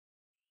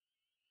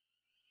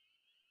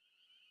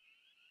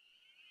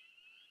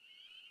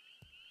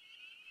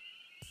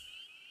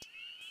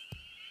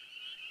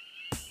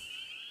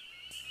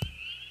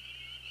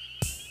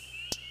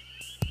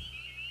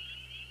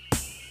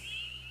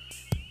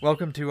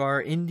Welcome to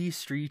our Indie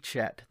Street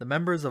Chat. The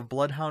members of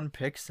Bloodhound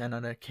Picks and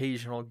an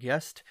occasional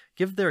guest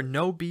give their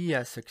no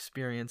BS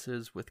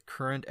experiences with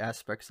current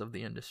aspects of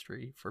the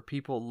industry for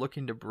people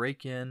looking to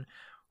break in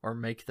or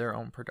make their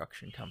own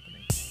production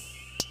company.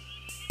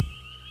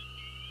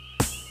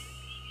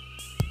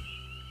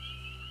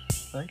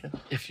 Okay.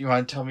 If you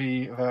want to tell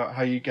me about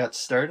how you got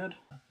started.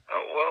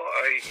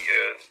 I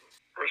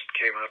first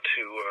came out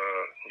to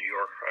New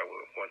York. I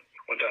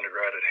went to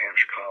undergrad at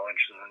Hampshire College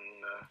and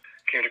then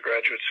came to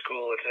graduate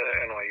school at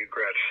NYU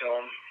Grad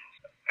Film.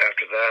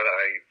 After that,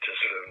 I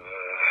just sort of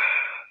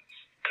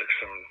took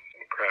some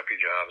crappy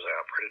jobs. I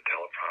operated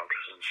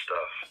teleprompters and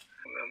stuff.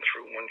 And then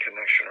through one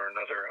connection or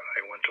another,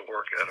 I went to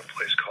work at a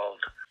place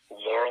called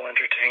Laurel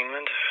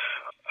Entertainment.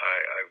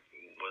 I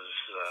was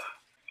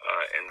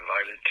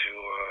invited to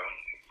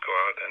go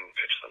out and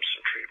pitch them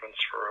some treatments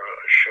for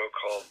a show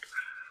called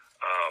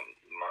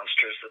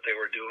Monsters that they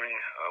were doing,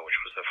 which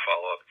was the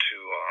follow-up to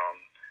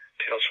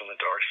Tales from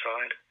the Dark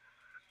Side.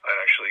 I'd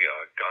actually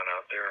gone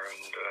out there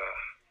and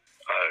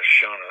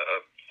shown a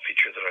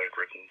feature that I had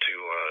written to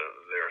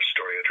their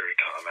story editor,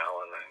 Tom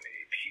Allen, and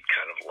he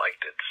kind of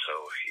liked it, so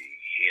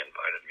he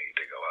invited me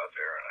to go out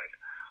there. And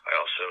I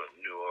also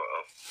knew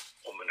a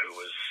woman who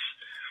was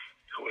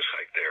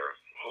like there,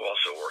 who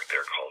also worked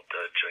there, called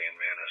Jillian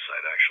Manis.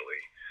 I'd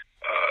actually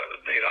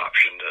they'd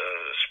optioned a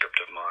script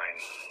of mine,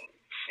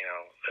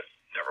 that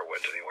never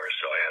went anywhere.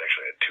 So I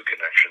actually had two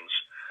connections.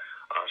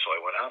 So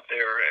I went out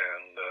there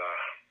and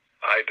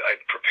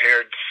I'd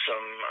prepared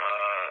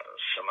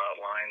some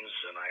outlines,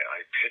 and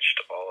I pitched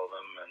all of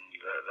them. And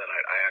then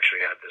I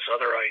actually had this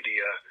other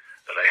idea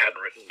that I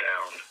hadn't written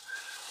down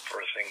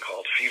for a thing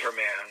called Fever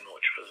Man,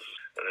 which was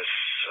this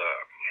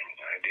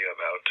idea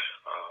about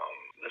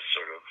this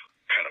sort of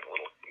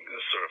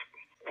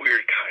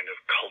weird kind of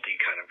culty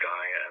kind of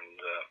guy, and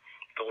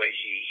the way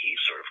he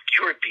sort of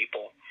cured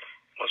people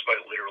was by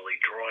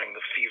literally drawing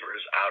the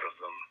fevers out of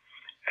them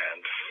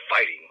and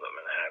fighting them,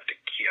 and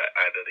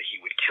either he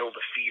would kill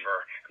the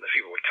fever and the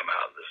fever would come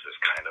out as this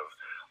kind of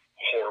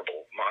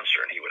horrible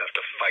monster, and he would have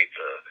to fight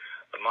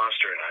the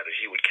monster, and either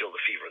he would kill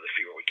the fever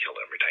would kill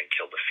him. Every time he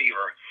killed the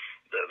fever,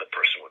 the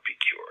person would be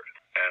cured.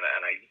 And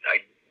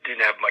I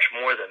didn't have much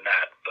more than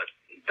that, but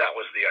that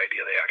was the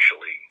idea they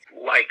actually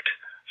liked,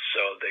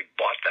 so they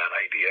bought that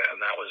idea,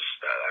 and that was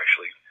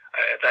actually.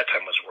 At that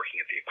time, I was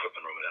working at the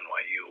equipment room at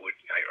NYU.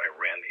 I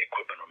ran the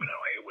equipment room at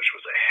NYU, which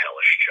was a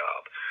hellish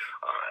job.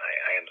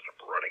 I ended up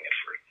running it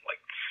for like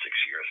 6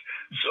 years.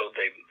 So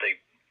they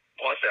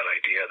bought that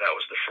idea. That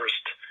was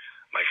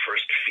my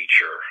first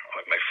feature,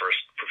 my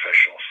first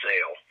professional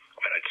sale.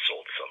 I mean, I'd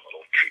sold some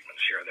little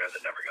treatments here and there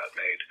that never got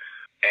made.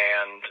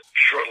 And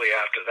shortly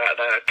after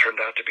that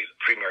turned out to be the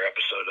premiere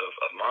episode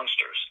of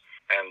Monsters.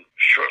 And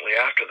shortly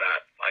after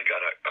that, I got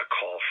a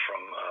call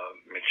from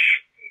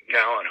Mitch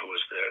Gallen, who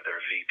was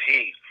their VP,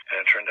 and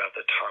it turned out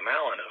that Tom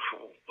Allen,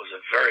 who was a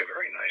very,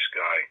 very nice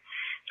guy,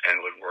 and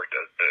who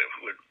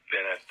had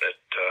been at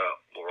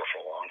Laurel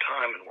for a long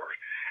time, and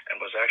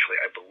was actually,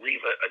 I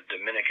believe, a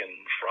Dominican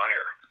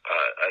friar,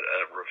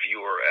 a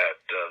reviewer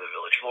at the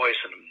Village Voice,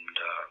 and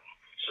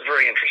he's a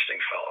very interesting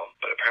fellow.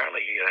 But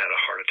apparently, he had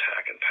a heart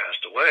attack and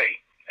passed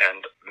away.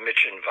 And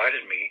Mitch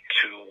invited me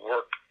to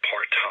work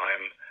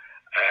part-time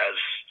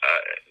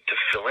to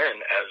fill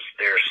in as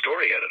their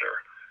story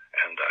editor.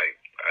 And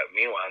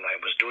meanwhile,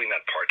 I was doing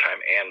that part-time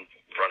and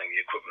running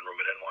the equipment room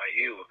at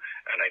NYU,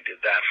 and I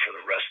did that for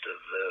the rest of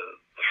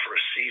the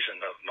first season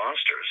of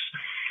Monsters.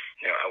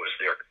 I was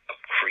their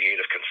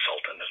creative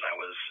consultant, and I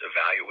was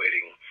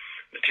evaluating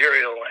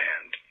material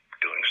and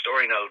doing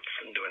story notes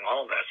and doing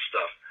all of that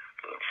stuff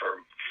for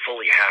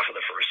fully half of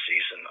the first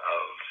season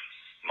of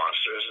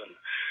Monsters. And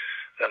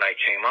then I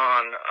came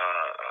on.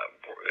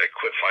 I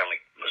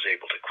finally was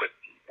able to quit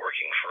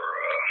working for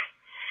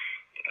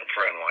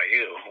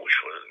NYU, which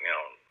was,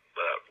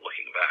 without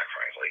looking back,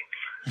 frankly.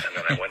 And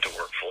then I went to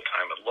work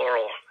full-time at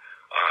Laurel.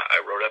 I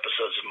wrote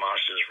episodes of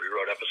Monsters,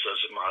 rewrote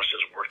episodes of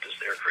Monsters, worked as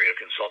their creative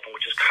consultant,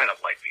 which is kind of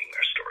like being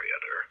their story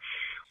editor.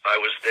 I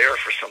was there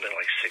for something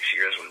like 6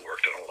 years. We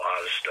worked on a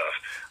lot of stuff.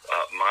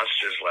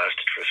 Monsters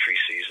lasted for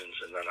 3 seasons,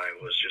 and then I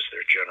was just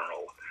their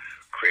general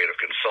creative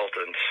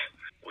consultant.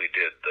 We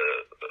did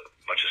a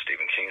bunch of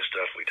Stephen King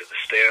stuff. We did The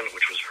Stand,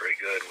 which was very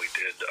good. We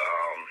did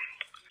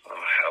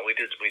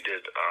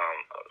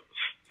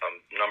a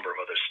number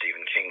of other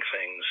Stephen King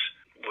things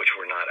which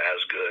were not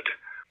as good,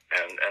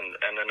 and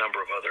a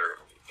number of other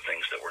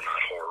things that were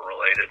not horror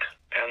related.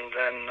 And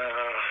then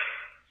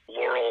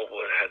Laurel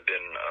had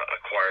been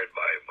acquired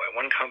by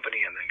one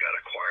company, and then got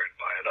acquired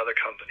by another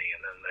company,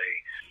 and then they,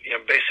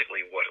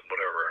 basically what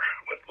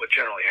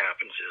generally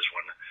happens is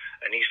when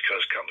an East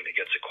Coast company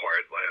gets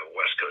acquired by a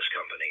West Coast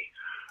company,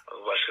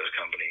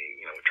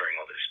 during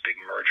all these big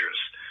mergers,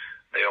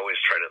 they always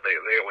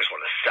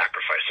want to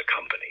sacrifice a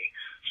company,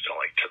 so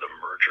like to the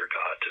merger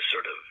god, to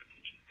sort of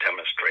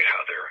demonstrate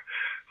how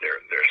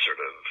they're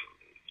sort of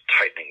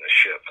tightening the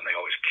ship, and they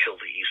always kill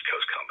the East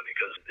Coast company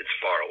because it's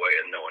far away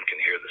and no one can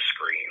hear the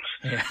screams.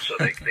 Yeah. So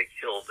they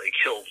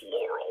killed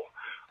Laurel,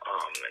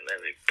 and then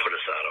they put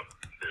us out of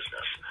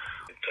business.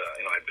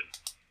 I'd been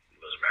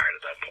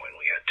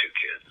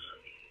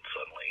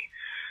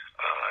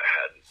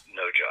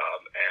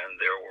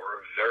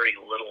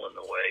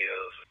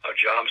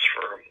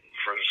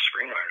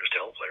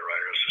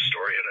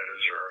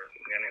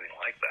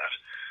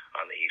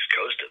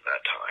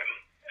time.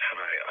 And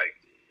I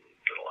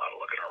did a lot of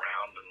looking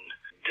around and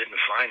didn't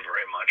find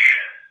very much.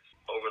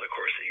 Over the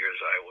course of the years,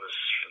 I was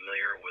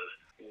familiar with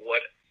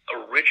what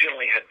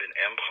originally had been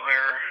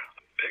Empire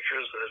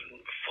Pictures,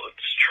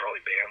 it's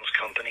Charlie Band's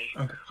company.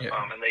 Okay,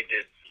 yeah. And they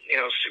did,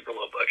 super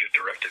low budget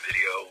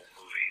direct-to-video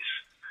movies.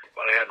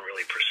 But I hadn't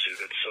really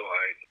pursued it, so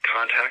I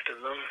contacted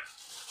them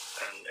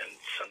and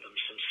sent them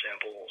some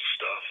sample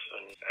stuff.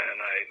 And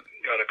I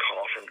got a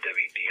call from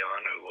Debbie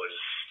Dion, who was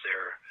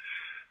their,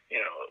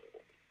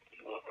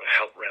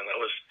 helped ran, that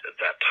was at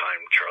that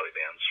time Charlie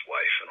Band's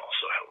wife, and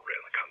also helped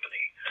ran the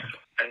company.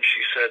 And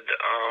she said,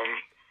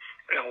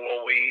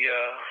 well, we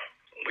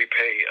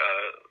pay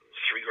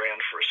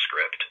 $3,000 for a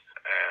script.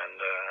 And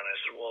I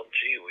said, well,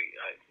 gee,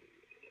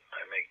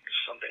 I make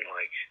something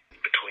like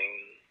between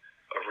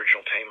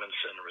original payments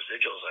and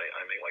residuals,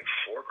 I make like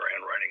 $4,000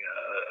 writing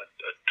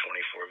a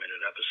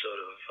 24-minute episode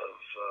of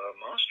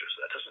Monsters.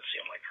 That doesn't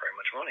seem like very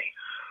much money.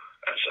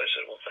 And so I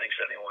said, well, thanks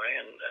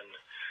anyway. And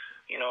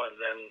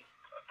then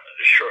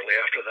shortly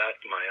after that,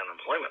 my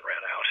unemployment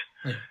ran out.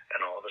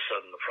 And all of a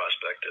sudden, the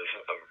prospect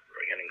of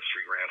getting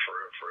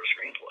 $3,000 for a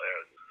screenplay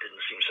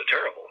didn't seem so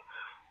terrible.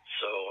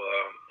 So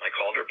I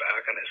called her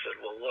back and I said,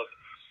 well, look,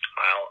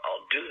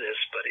 I'll do this,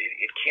 but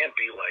it can't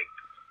be like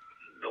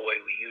the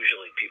way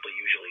people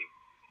usually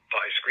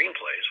buy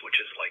screenplays, which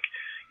is like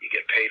you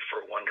get paid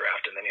for one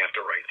draft and then you have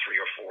to write 3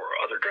 or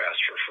 4 other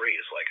drafts for free.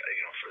 It's like,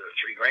 for the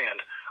 $3,000,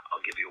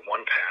 I'll give you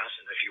one pass,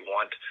 and if you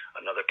want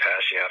another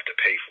pass, you have to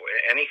pay for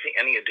it. Any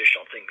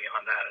additional thing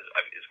beyond that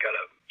it's got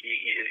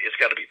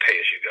to be pay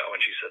as you go. And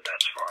she said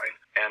that's fine.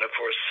 And of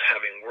course,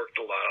 having worked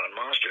a lot on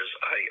Monsters,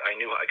 I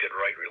knew I could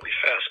write really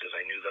fast because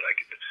I knew that I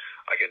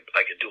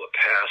could do a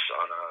pass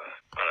on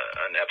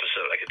an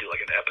episode. I could do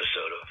like an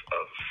episode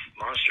of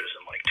Monsters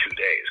in like 2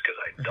 days because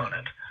I'd done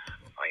it.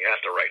 You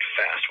have to write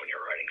fast when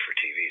you're writing for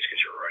TVs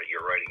because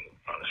you're writing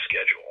on a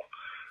schedule.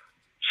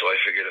 So I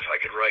figured if I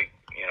could write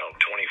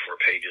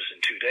 24 pages in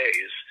 2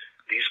 days,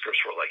 these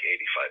scripts were like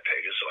 85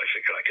 pages, so I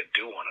figured I could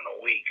do one in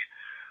a week,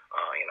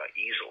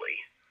 easily.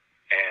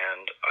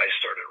 And I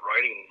started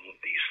writing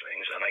these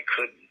things, and I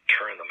could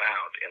turn them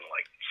out in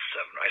like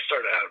 7. I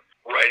started out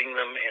writing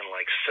them in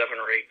like 7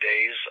 or 8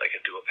 days. I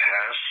could do a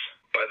pass.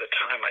 By the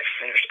time I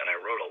finished, and I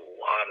wrote a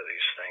lot of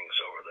these things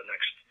over the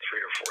next 3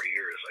 or 4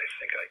 years, I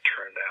think I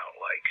turned out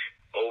like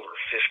over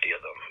 50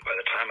 of them. By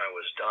the time I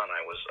was done,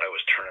 I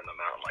was turning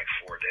them out in like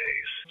 4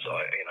 days. So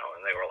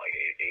and they were like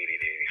 80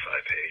 to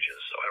 85 pages.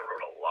 So I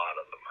wrote a lot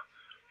of them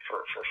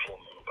for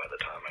Full Moon by the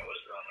time I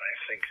was done. I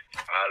think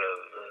out of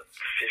the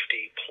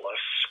 50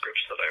 plus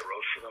scripts that I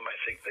wrote for them, I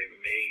think they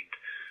made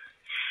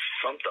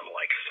something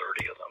like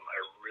 30 of them. I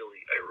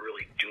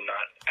really do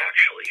not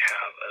actually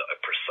have a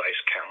precise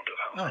count of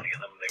how many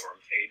of them they were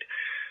made,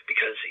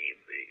 because he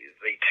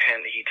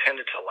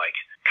tended to like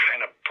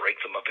kind of break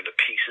them up into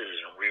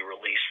pieces and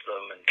re-release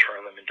them and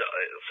turn them into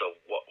so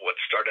what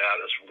started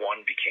out as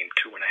 1 became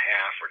 2.5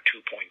 or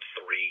 2.3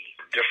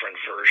 different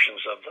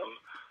versions of them.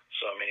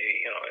 So I mean,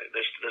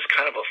 there's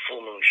kind of a Full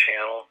Moon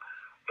channel,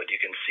 but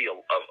you can see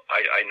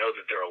I know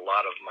that there are a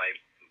lot of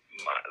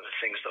the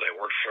things that I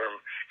worked for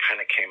him kind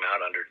of came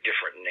out under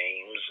different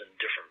names and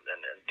different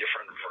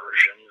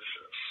versions.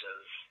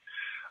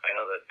 I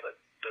know that's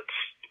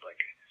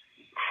like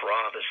Kra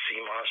the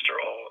Sea Monster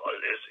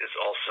is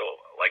also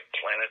like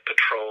Planet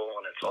Patrol,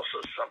 and it's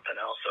also something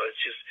else. So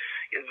it's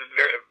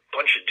a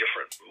bunch of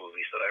different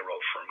movies that I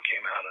wrote for him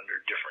came out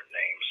under different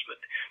names, but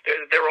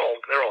they're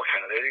all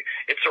kind of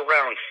it's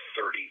around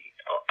 30,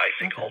 I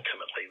think,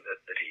 ultimately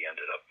that he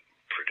ended up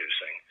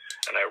producing,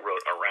 and I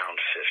wrote around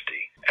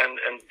 50.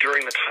 And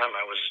during the time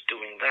I was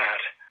doing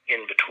that,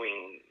 in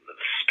between the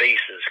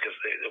spaces, because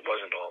it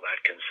wasn't all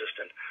that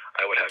consistent,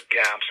 I would have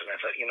gaps, and I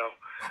thought,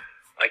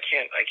 I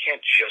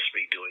can't just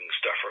be doing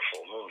stuff for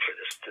Full Moon for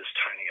this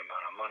tiny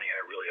amount of money.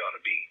 I really ought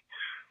to be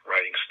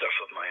writing stuff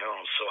of my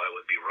own, so I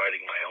would be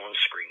writing my own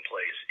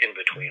screenplays in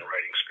between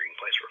writing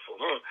screenplays for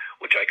Full Moon,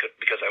 which I could,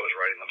 because I was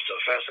writing them so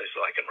fast, I said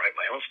I can write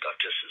my own stuff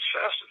just as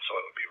fast, and so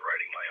I would be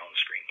writing my own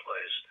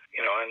screenplays.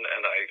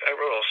 And I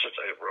wrote all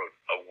sorts. I wrote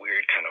a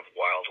weird kind of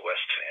Wild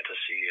West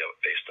fantasy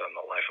based on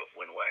the life of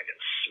Windwagon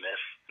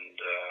Smith, and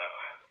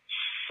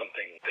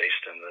something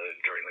based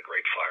during the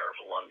Great Fire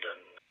of London.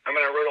 I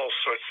mean, I wrote all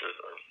sorts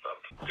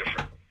of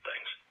different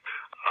things.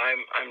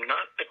 I'm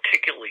not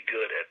particularly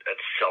good at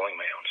selling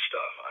my own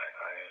stuff.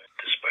 I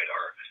despite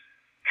our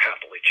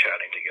happily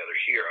chatting together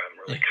here, I'm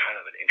really kind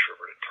of an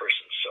introverted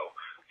person. So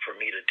for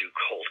me to do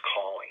cold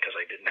calling, because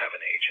I didn't have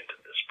an agent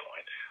at this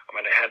point. I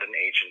mean, I had an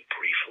agent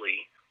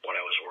briefly when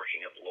I was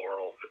working at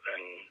Laurel, but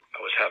then I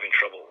was having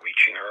trouble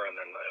reaching her, and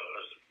then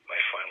I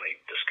finally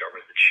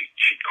discovered that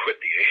she quit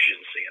the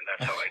agency, and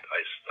that's how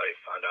I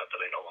found out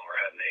that I no longer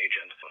had an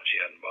agent.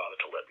 She hadn't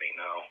bothered to let me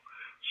know.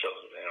 So,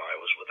 I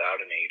was without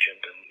an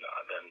agent, and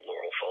then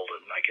Laurel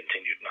folded, and I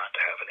continued not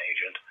to have an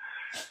agent.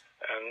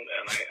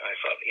 And I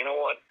thought, you know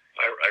what?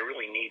 I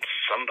really need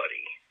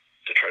somebody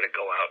to try to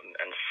go out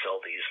and sell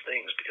these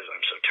things, because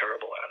I'm so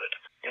terrible at it.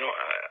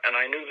 And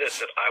I knew that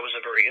I was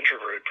a very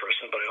introverted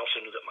person, but I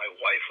also knew that my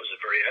wife was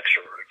a very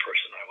extroverted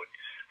person. I would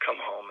come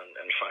home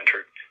and find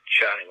her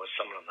chatting with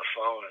someone on the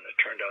phone, and it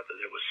turned out that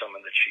it was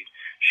someone that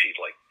she'd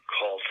like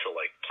called to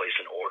like place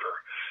an order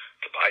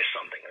to buy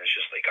something, and it's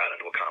just they got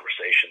into a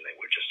conversation. They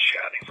were just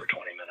chatting for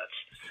 20 minutes,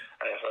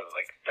 and I thought,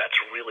 like, that's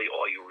really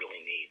all you really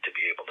need to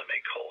be able to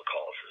make cold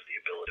calls, is the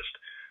ability to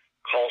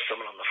call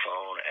someone on the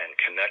phone and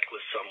connect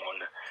with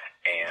someone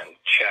and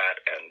chat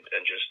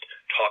and just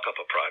talk up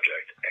a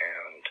project,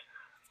 and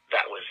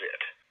that was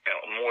it. You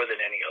know, more than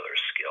any other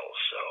skill.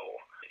 So,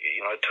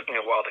 you know, it took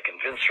me a while to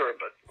convince her,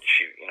 but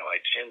she, you know,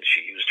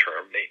 she used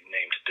her maiden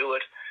name to do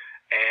it,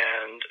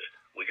 and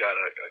we got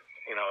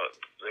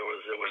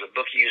there was a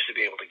book you used to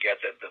be able to get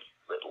that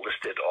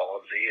listed all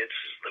of it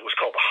was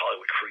called the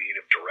Hollywood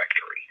Creative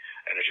Directory,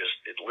 and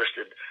it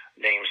listed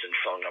names and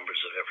phone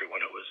numbers of everyone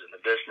who was in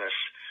the business,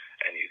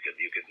 and you could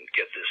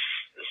get this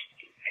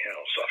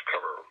soft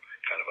cover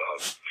kind of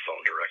a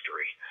phone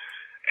directory.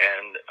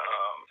 And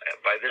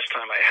by this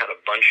time, I had a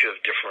bunch of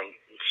different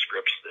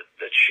scripts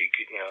that she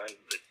could,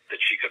 that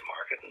she could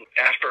market. And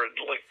after it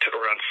took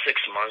around 6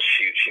 months,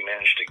 she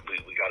managed to.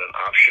 We got an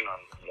option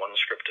on one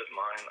script of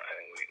mine. I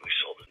think we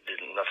sold it.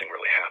 Nothing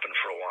really happened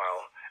for a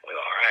while. We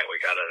thought, all right, we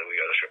got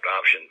a script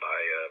option by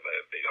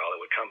a big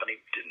Hollywood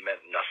company.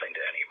 Meant nothing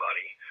to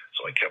anybody.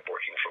 So I kept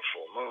working for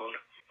Full Moon.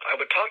 I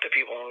would talk to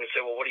people and they'd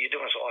say, well, what are you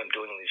doing? So I'm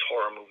doing these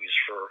horror movies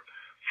for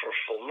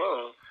Full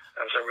Moon. And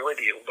I was like, really,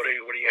 what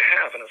do you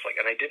have? And it's like,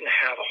 and I didn't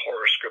have a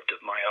horror script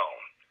of my own.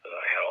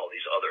 I had all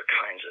these other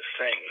kinds of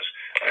things.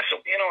 And I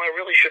said, I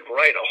really should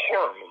write a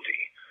horror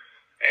movie.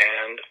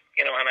 And,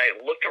 and I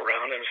looked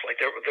around and it's like,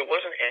 there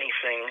wasn't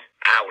anything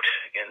out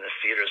in the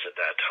theaters at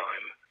that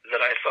time that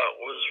I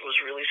thought was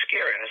really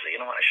scary. And I said,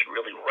 I should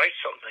really write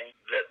something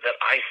that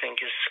I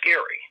think is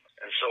scary.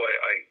 And so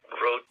I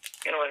wrote,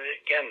 and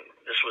again,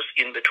 this was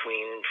in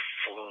between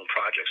Full Moon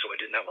projects, so I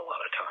didn't have a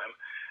lot of time.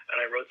 And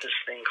I wrote this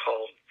thing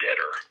called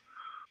Deader,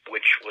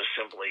 which was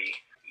simply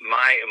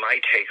my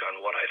take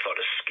on what I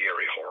thought a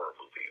scary horror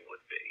movie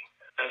would be.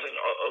 I said,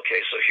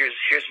 okay, so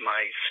here's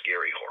my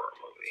scary horror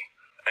movie.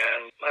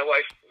 And my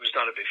wife was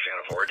not a big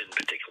fan of horror, didn't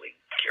particularly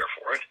care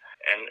for it,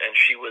 and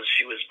she was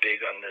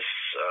big on this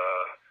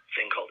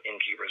thing called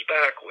Innkeeper's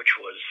Back, which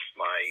was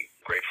my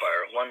Great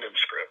Fire of London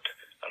script.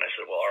 And I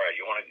said, well, all right,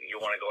 you want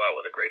to go out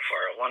with a Great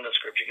Fire of London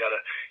script? You gotta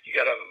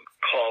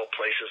call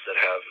places that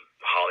have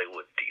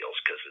Hollywood deals,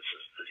 because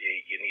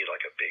you need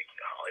like a big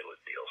Hollywood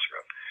deal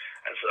script.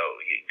 And so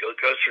you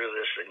go through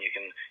this, and you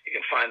can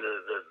find the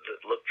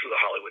look through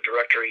the Hollywood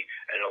directory,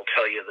 and it'll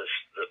tell you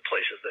the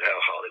places that have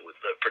Hollywood,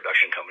 the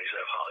production companies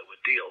that have Hollywood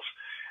deals.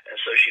 And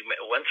so she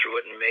went through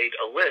it and made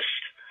a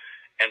list.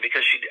 And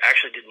because she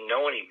actually didn't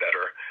know any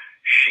better,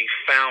 she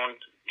found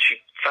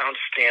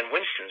Stan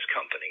Winston's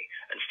company,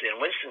 and Stan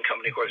Winston's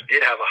company, of course,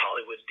 did have a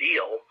Hollywood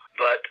deal,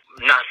 but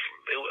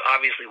it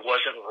obviously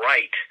wasn't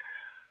right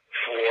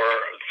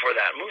for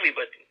that movie.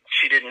 But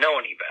she didn't know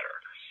any better,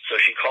 so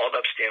she called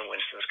up Stan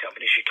Winston's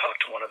company. She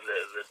talked to one of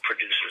the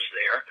producers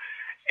there,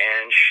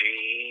 and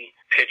she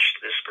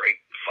pitched this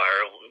Great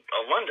Fire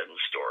of London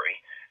story.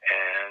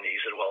 And he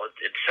said, well,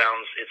 it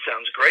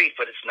sounds great,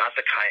 but it's not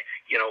the kind.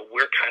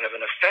 We're kind of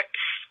an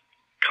effects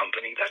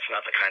company. That's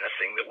not the kind of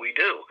thing that we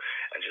do.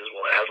 And she says,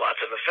 well, it has lots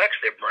of effects.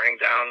 They're burning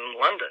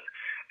down London.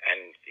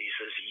 And he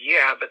says,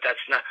 yeah, but that's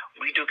not,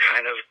 we do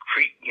kind of,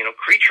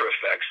 creature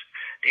effects.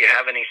 Do you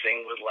have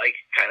anything with like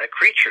kind of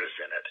creatures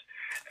in it?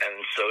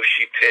 And so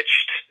she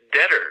pitched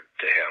Deader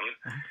to him.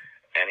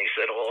 And he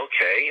said, well,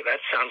 okay,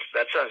 that sounds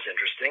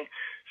interesting.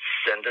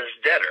 Send us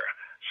Deader.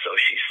 So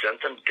she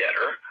sent them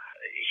Deader.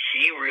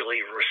 He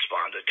really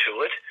responded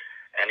to it.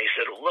 And he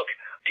said, well, look,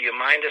 do you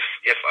mind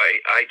if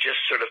I just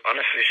sort of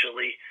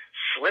unofficially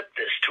slip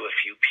this to a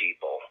few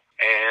people?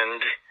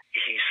 And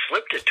he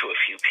slipped it to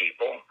a few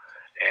people,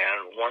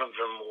 and one of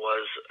them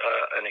was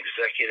an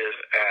executive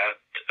at,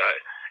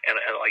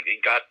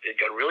 it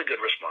got really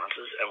good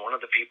responses. And one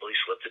of the people he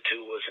slipped it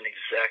to was an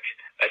exec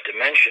at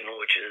Dimension,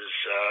 which is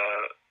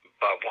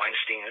Bob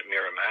Weinstein at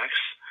Miramax.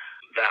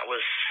 That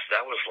was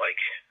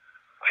like,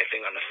 I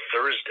think on a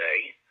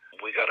Thursday,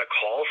 we got a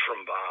call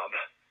from Bob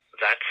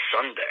that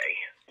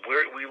Sunday.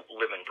 We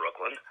live in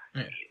Brooklyn.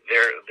 Yeah.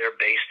 They're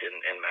based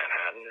in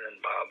Manhattan, and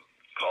Bob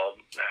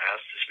called and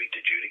asked to speak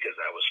to Judy, because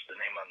that was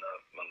the name on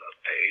the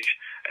page.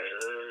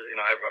 And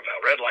I've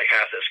read like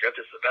half the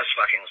script. It's the best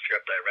fucking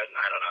script I read in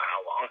I don't know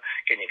how long.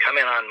 Can you come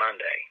in on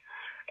Monday?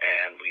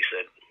 And we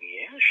said,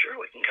 yeah,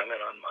 sure, we can come in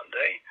on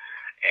Monday.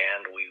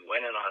 And we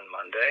went in on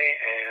Monday,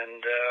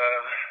 and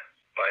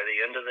by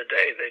the end of the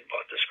day, they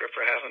bought the script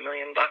for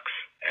 $500,000.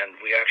 And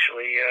we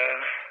actually.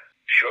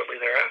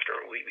 Shortly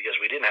thereafter, because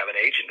we didn't have an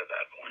agent at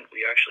that point, we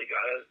got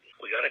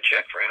a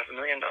check for $500,000.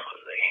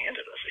 They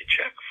handed us a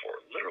check for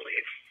literally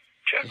a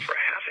check for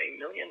 $500,000,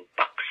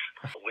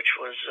 which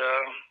was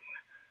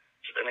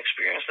an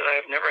experience that I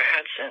have never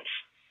had since.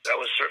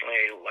 That was certainly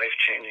a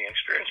life-changing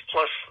experience.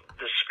 Plus,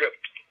 the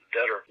script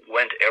Deader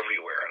went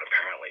everywhere, and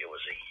apparently it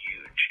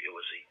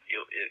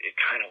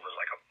kind of was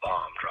like a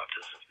bomb dropped.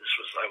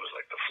 I was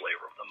like the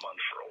flavor of the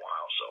month for a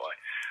while. So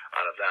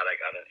out of that, I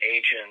got an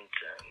agent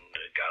and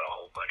got a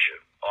whole bunch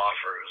of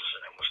offers,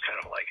 and it was kind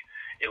of like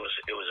it was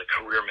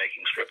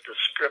career-making script. The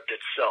script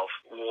itself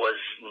was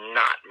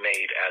not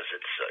made as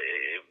it's.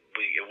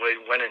 We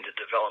went into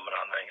development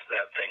on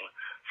that thing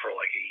for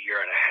like a year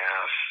and a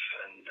half,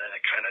 and then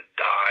it kind of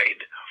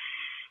died,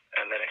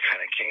 and then it kind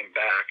of came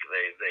back.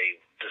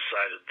 They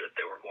decided that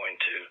they were going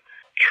to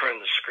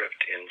turn the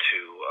script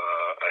into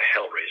a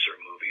Hellraiser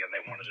movie, and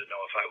they wanted to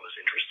know if I was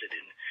interested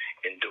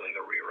in doing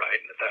the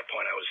rewrite. And at that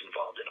point, I was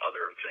involved in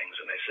other things,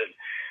 and they said,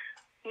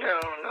 No,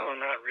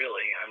 not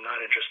really. I'm not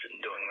interested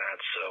in doing that.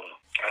 So,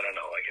 I don't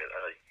know, like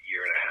a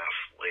year and a half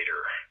later,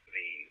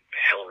 the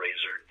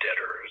Hellraiser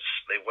Deaders,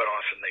 they went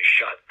off and they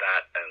shot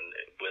that and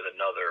with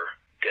another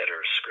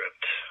Deader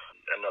script,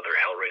 another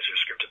Hellraiser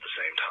script at the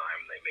same time.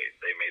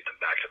 They made them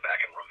back to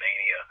back in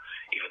Romania,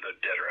 even though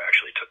Deader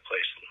actually took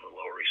place in the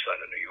Lower East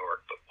Side of New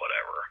York, but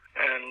whatever.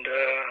 And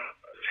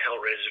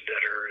Hellraiser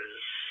Deader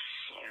is,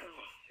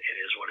 it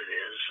is what it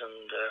is,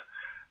 and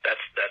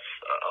that's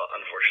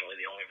unfortunately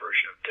the only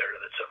version of Deader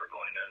that's ever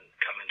going to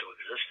come into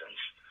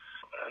existence.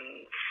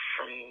 And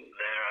from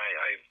there,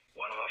 I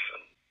went off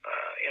and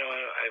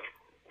I've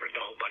written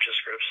a whole bunch of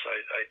scripts.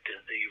 I did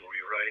the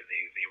rewrite,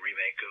 the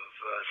remake of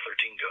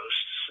 13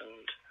 Ghosts,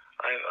 and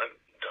I've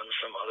done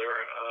some other,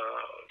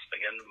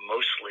 again,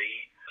 mostly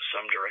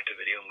some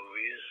direct-to-video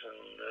movies,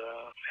 and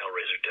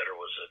Hellraiser Deader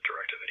was a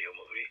direct-to-video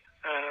movie.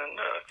 And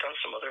I've done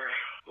some other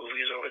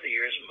movies over the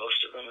years.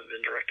 Most of them have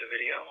been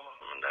direct-to-video,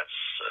 and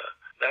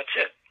that's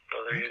it. So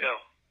there you go.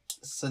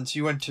 Since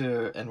you went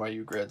to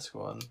NYU grad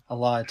school, and a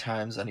lot of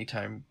times,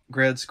 anytime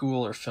grad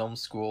school or film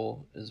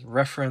school is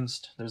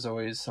referenced, there's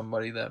always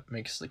somebody that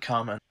makes the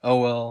comment, oh,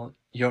 well,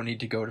 you don't need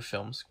to go to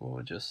film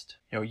school. Just,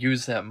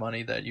 use that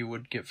money that you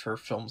would get for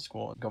film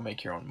school and go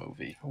make your own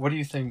movie. What do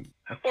you think?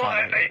 Well,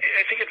 I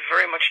think it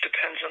very much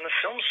depends on the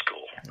film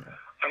school. Yeah.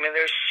 I mean,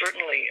 there's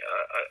certainly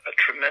a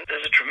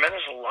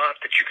tremendous lot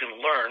that you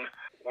can learn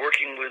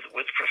working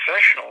with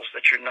professionals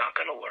that you're not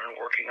going to learn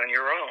working on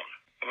your own.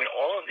 I mean,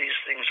 all of these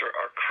things are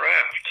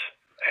craft,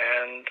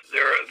 and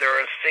there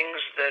are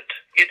things that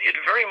it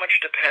very much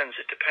depends.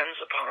 It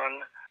depends upon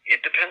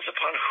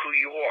who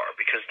you are,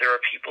 because there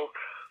are people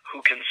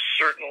who can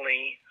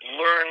certainly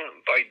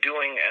learn by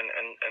doing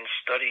and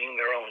studying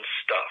their own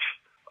stuff,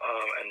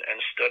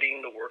 and studying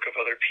the work of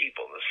other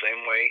people. The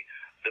same way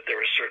that there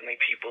are certainly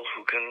people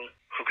who can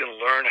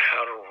learn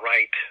how to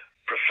write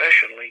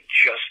professionally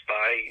just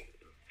by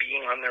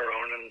being on their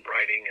own and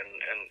writing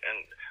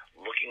and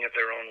looking at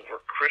their own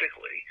work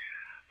critically.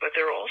 But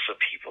there are also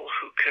people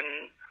who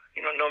can,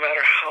 no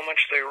matter how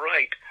much they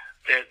write,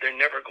 they're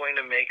never going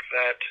to make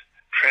that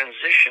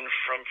transition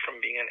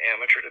from being an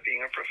amateur to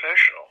being a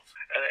professional.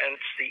 And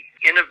it's the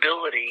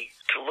inability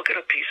to look at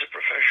a piece of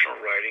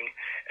professional writing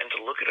and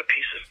to look at a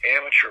piece of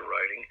amateur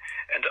writing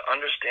and to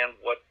understand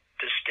what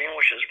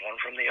distinguishes one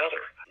from the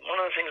other.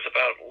 One of the things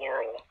about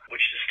Laurel,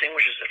 which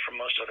distinguishes it from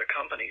most other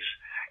companies,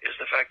 is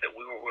the fact that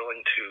we were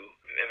willing to,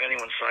 if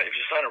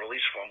you sign a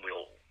release form,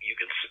 you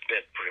can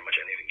submit pretty much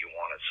anything you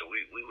wanted. So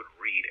we would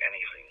read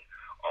anything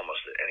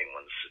almost that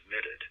anyone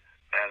submitted.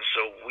 And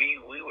so we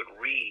would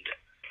read,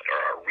 or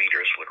our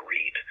readers would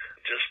read,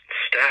 just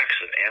stacks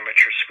of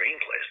amateur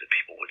screenplays that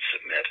people would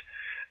submit.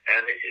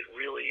 And it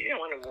really,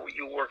 when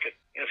you work at,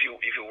 if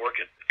you work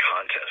at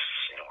contests,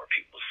 where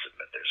people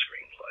submit their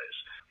screenplays,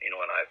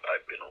 and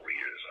I've been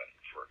readers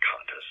for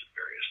contests at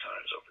various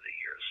times over the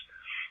years.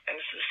 And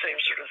it's the same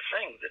sort of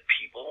thing, that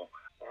people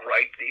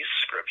write these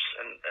scripts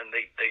and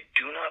they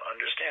do not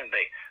understand.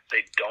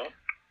 They don't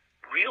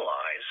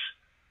realize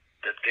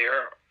that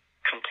their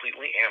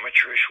completely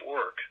amateurish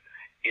work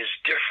is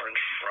different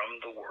from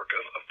the work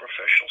of a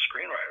professional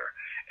screenwriter.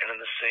 And in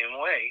the same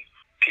way,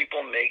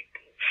 people make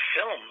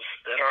films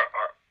that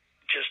are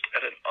just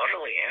at an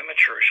utterly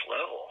amateurish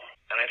level.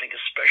 And I think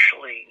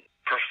especially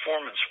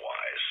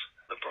performance-wise,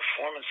 the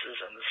performances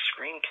and the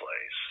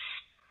screenplays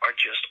are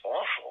just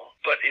awful.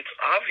 But it's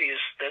obvious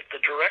that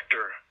the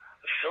director,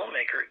 the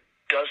filmmaker,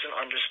 doesn't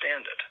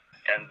understand it.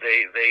 And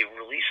they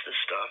release this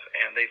stuff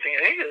and they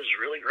think, hey, this is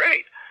really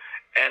great.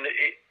 And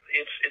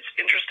it's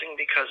interesting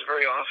because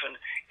very often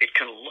it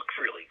can look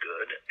really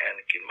good and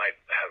it might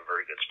have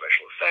very good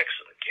special effects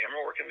and the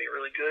camera work can be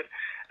really good.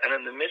 And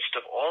in the midst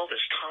of all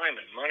this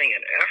time and money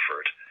and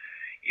effort,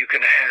 you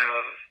can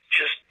have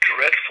just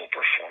dreadful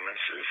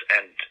performances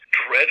and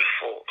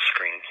dreadful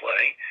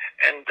screenplay,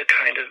 and the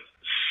kind of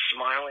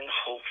smiling,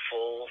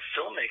 hopeful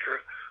filmmaker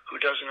who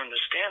doesn't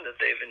understand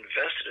that they've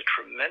invested a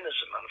tremendous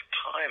amount of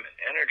time and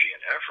energy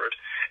and effort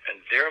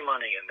and their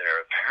money and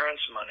their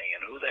parents' money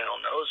and who the hell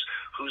knows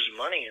whose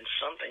money in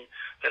something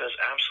that has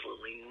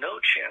absolutely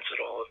no chance at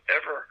all of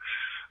ever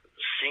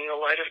seeing the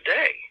light of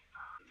day.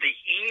 The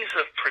ease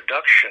of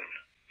production,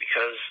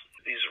 because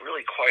these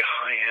really quite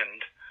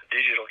high-end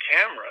digital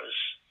cameras,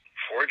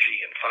 4G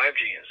and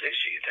 5G and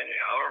 6G,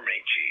 however many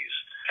Gs,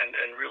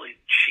 and really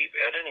cheap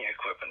editing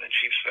equipment and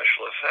cheap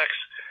special effects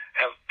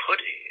have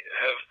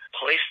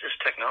placed this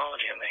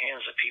technology in the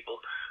hands of people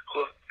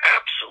who have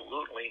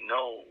absolutely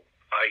no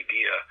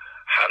idea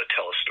how to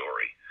tell a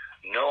story,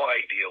 no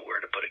idea where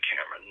to put a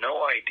camera,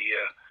 no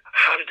idea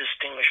how to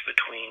distinguish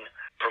between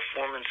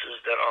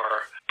performances that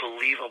are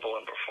believable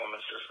and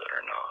performances that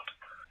are not.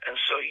 And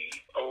so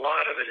a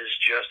lot of it is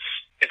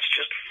it's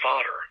just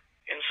fodder.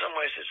 In some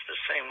ways, it's the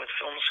same with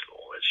film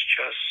school. It's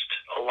just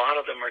a lot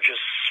of them are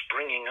just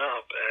springing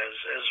up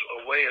as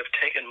a way of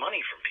taking money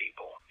from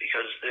people,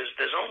 because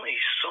there's only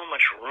so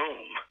much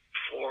room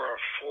for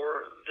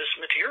this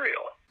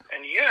material.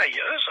 And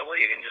so well,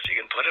 you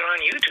can put it on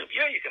YouTube.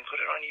 Yeah, you can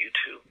put it on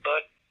YouTube,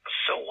 but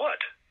so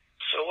what?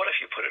 So what if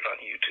you put it on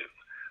YouTube?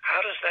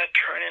 How does that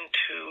turn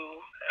into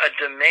a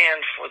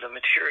demand for the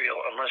material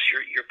unless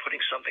you're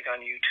putting something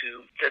on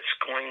YouTube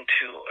that's going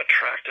to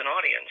attract an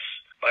audience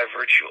by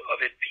virtue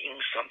of it being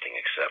something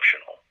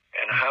exceptional?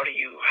 And how do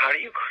you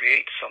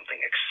create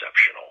something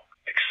exceptional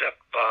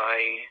except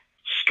by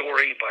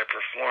story, by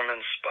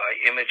performance, by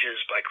images,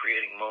 by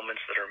creating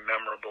moments that are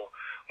memorable,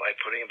 by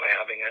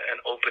having an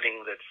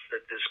opening that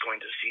is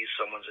going to seize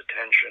someone's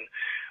attention,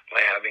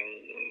 by having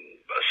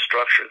a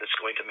structure that's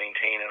going to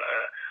maintain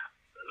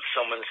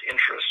someone's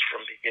interest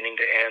from beginning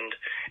to end,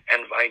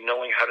 and by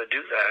knowing how to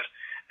do that.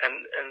 And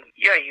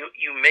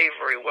you may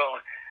very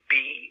well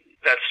be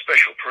that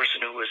special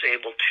person who is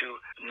able to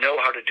know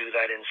how to do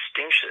that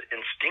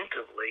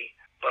instinctively,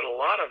 but a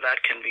lot of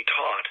that can be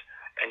taught,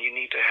 and you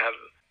need to have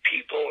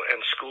people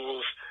and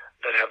schools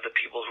that have the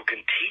people who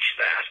can teach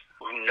that,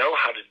 who know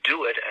how to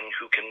do it, and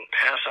who can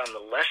pass on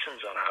the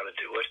lessons on how to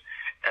do it.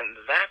 And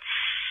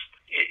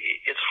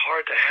it's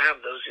hard to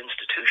have those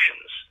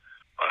institutions.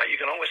 You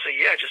can always say,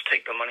 yeah, just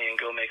take the money and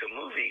go make a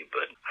movie,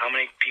 but how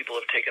many people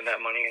have taken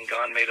that money and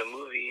gone made a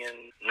movie,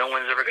 and no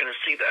one's ever going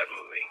to see that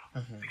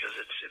movie because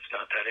it's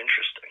not that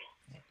interesting.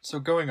 So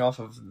going off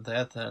of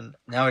that then,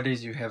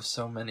 nowadays you have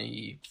so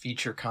many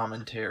feature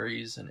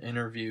commentaries and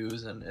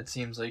interviews, and it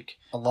seems like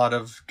a lot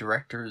of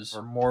directors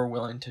are more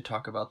willing to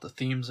talk about the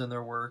themes in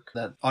their work,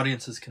 that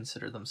audiences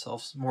consider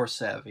themselves more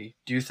savvy.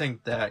 Do you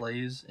think that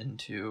plays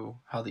into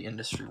how the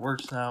industry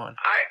works now? And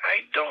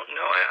I don't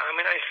know. I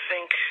mean, I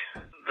think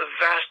the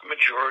vast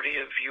majority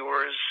of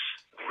viewers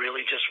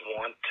really just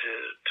want to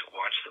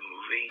watch the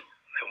movie.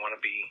 They want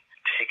to be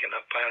taken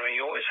up by it. I mean,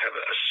 you always have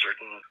a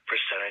certain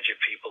percentage of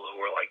people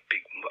who are like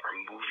are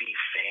movie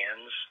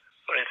fans,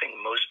 but I think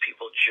most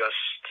people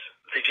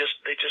they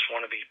just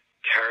want to be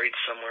carried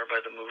somewhere by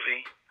the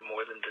movie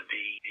more than to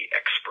be the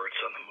experts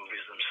on the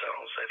movies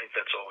themselves. I think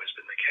that's always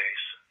been the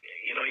case.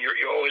 You know,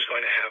 you're always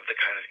going to have the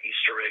kind of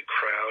Easter egg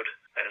crowd,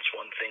 and it's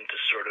one thing to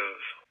sort of,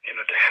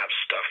 to have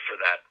stuff for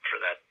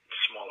that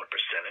smaller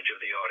percentage of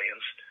the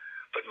audience.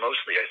 But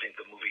mostly, I think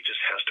the movie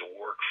just has to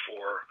work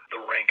for the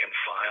rank and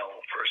file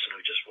person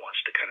who just wants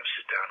to kind of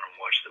sit down and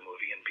watch the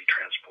movie and be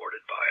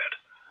transported by it.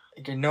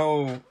 I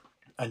know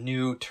a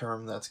new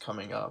term that's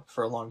coming up.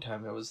 For a long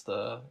time, it was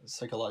the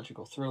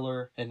psychological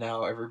thriller, and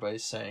now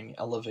everybody's saying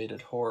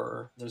elevated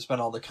horror. There's been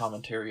all the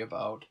commentary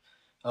about,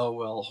 oh,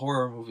 well,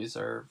 horror movies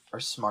are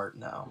smart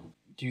now.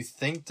 Do you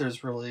think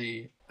there's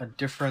really a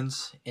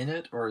difference in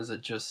it, or is it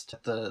just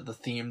the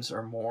themes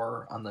are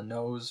more on the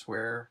nose,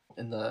 where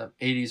in the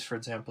 80s, for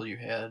example, you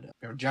had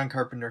John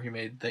Carpenter, he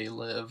made They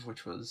Live,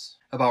 which was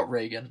about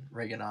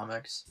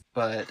Reaganomics,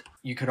 but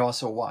you could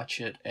also watch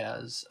it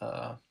as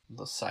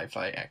the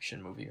sci-fi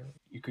action movie.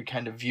 You could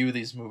kind of view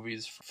these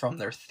movies from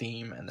their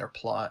theme and their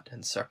plot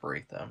and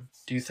separate them.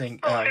 Do you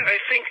think...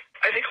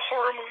 I think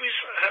horror movies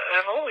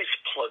have always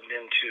plugged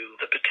into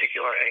the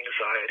particular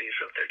anxieties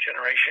of their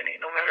generation,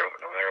 no matter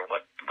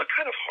what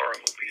kind of horror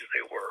movies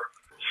they were.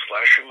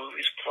 Slasher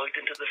movies plugged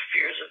into the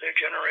fears of their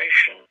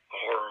generation.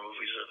 Horror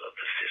movies of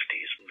the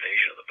 50s,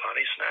 Invasion of the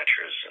Body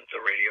Snatchers, and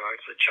the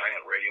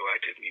giant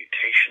radioactive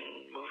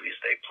mutation movies,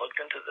 they plugged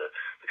into the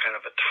kind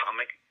of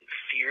atomic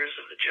fears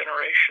of the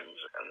generations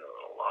and the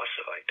loss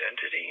of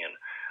identity. And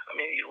I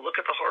mean, you look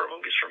at the horror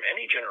movies from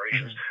any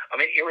generations. I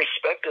mean,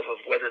 irrespective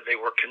of whether they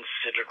were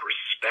considered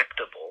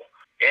respectable,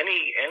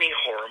 any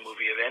horror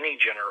movie of any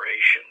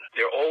generation,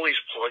 they're always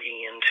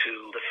plugging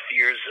into the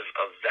fears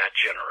of that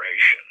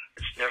generation.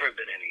 It's never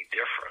been any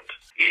different.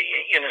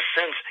 In a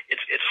sense,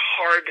 it's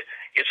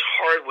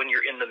hard when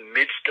you're in the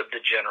midst of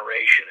the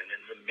generation and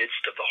in the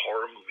midst of the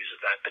horror movies of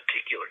that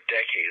particular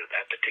decade, of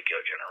that particular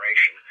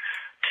generation,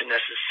 to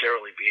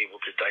necessarily be able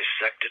to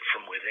dissect it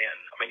from within.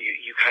 I mean,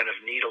 you kind of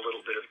need a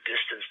little bit of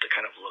distance to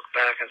kind of look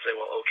back and say,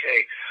 well,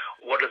 okay,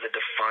 what are the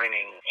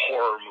defining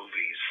horror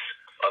movies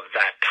of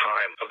that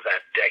time, of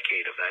that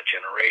decade, of that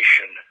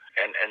generation,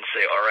 and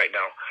say, all right,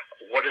 now,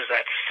 what is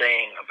that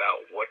saying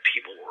about what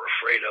people were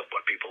afraid of,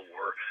 what people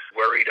were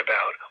worried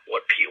about,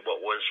 what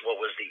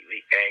was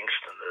the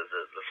angst and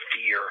the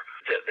fear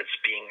that's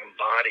being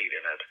embodied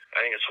in it?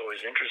 I think it's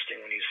always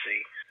interesting when you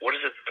see, what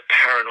is it, the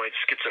paranoid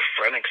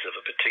schizophrenics of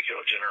a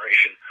particular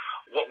generation,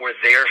 what were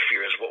their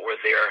fears, what were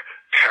their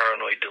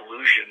paranoid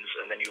delusions,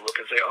 and then you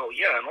look and say, oh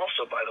yeah, and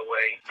also, by the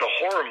way, the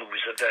horror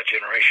movies of that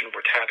generation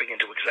were tapping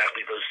into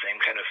exactly those same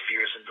kind of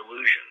fears and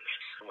delusions.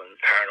 When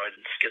paranoid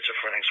and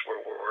schizophrenics were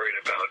worried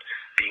about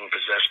being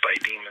possessed by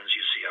demons,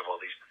 you have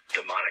all these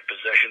demonic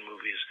possession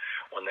movies.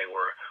 When they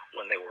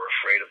were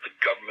afraid of the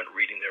government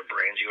reading their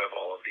brains, you have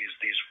all of these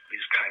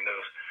kind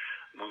of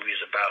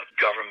movies about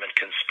government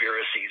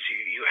conspiracies,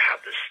 you have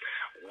this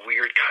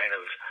weird kind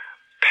of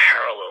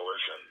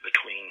parallelism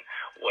between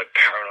what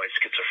paranoid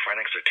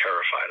schizophrenics are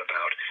terrified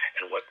about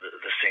and what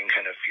the same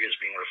kind of fears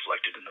being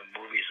reflected in the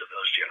movies of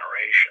those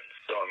generations.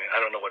 So, I mean, I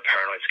don't know what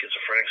paranoid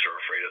schizophrenics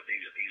are afraid of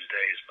these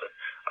days, but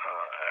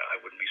I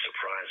wouldn't be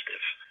surprised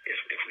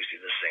if we see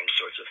the same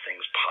sorts of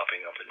things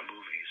popping up in the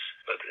movies.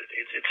 But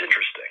it's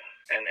interesting.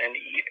 And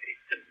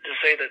to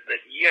say that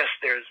yes,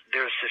 there's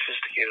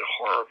sophisticated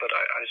horror, but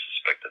I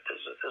suspect that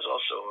there's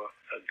also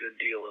a good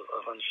deal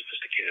of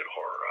unsophisticated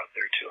horror out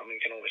there too. I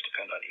mean, it can always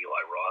depend on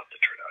Eli Roth to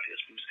turn out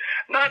his movies.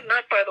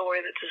 Not by the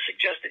way that to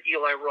suggest that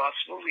Eli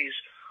Roth's movies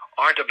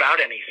aren't about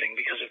anything,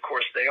 because of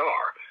course they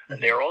are. And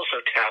they are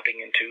also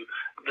tapping into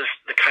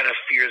the kind of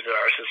fears that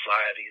our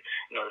society,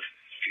 the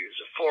fears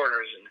of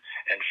foreigners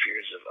and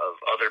fears of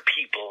other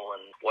people,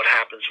 and what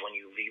happens when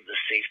you leave the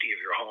safety of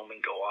your home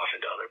and go off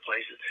into other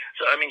places.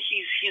 So I mean,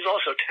 he's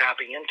also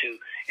tapping into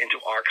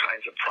our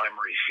kinds of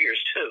primary fears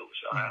too.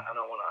 So I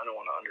don't want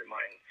to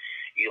undermine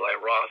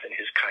Eli Roth and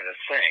his kind of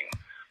thing,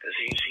 because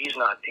he's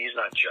not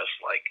just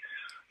like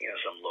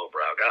some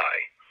lowbrow guy.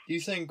 Do you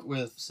think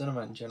with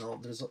cinema in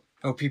general,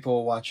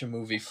 people watch a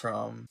movie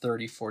from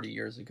 30, 40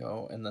 years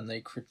ago and then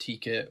they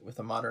critique it with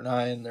a modern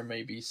eye, and there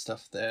may be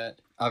stuff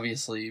that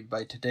obviously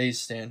by today's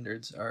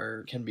standards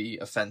can be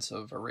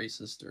offensive or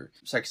racist or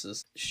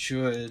sexist.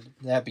 Should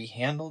that be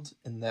handled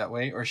in that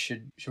way, or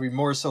should we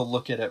more so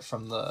look at it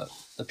from the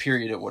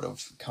period it would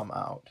have come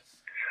out?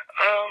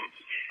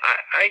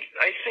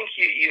 I think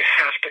you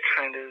have to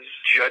kind of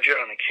judge it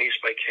on a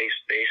case-by-case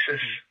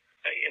basis.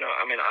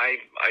 I mean, I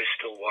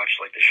still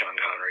watch like the Sean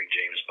Connery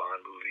James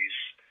Bond movies,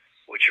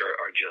 which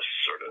are just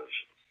sort of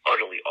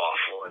utterly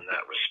awful in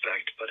that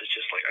respect, but it's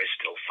just like I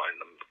still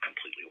find them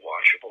completely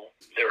watchable.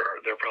 There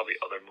are probably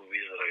other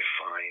movies that I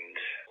find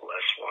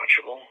less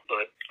watchable,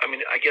 but I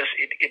mean, I guess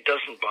it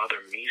doesn't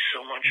bother me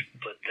so much,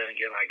 but then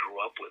again, I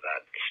grew up with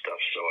that stuff,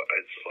 so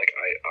it's like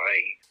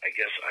I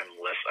guess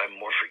I'm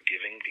more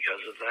forgiving because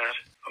of that.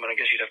 I mean, I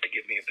guess you'd have to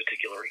give me a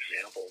particular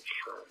example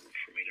for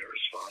me to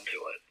respond to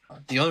it.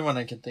 The only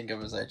one I can think of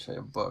is actually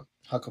a book,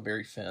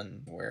 Huckleberry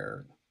Finn,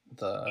 where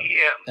the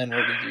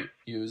N-word is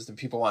used and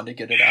people wanted to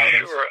get it out.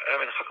 Sure.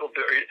 I mean,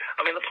 Huckleberry.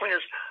 I mean, the point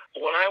is,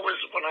 when I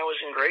was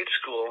in grade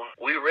school,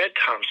 we read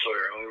Tom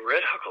Sawyer and we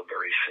read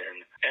Huckleberry Finn,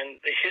 and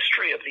the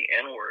history of the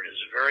N-word is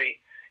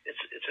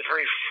it's a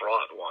very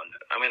fraught one.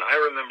 I mean, I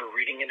remember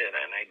reading it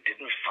and I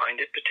didn't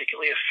find it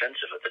particularly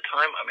offensive at the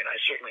time. I mean, I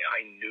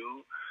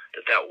knew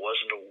that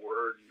wasn't a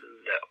word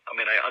that. I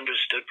mean, I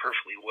understood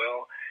perfectly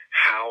well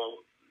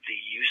how the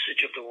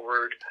usage of the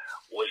word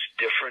was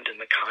different in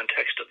the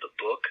context of the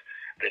book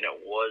than it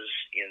was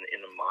in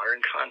the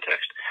modern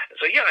context.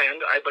 So yeah,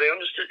 but I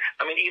understood.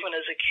 I mean, even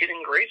as a kid in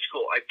grade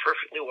school, I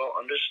perfectly well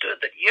understood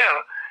that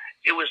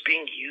it was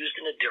being used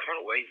in a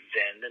different way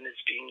then than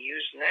it's being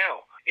used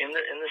now. In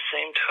the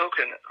same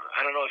token,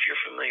 I don't know if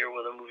you're familiar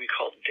with a movie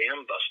called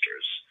Dam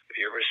Busters. Have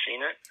you ever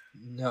seen it?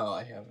 No,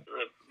 I haven't.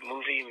 The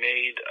movie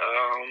made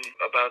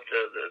about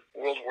the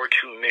World War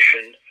II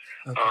mission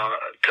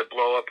to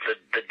blow up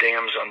the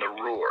dams on the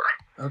Ruhr.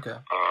 Okay.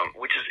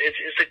 Which is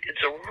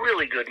it's a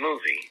really good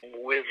movie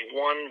with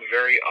one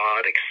very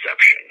odd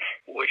exception,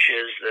 which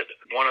is that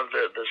one of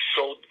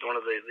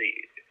the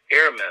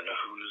airmen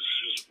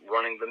who's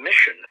running the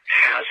mission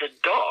has a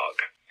dog,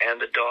 and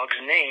the dog's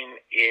name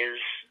is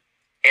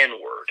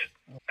N-word.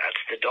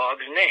 That's the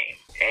dog's name.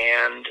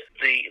 And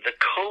the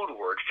code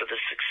word for the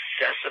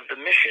success of the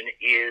mission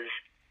is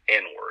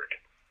N-word.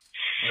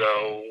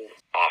 So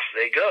off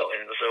they go.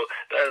 And so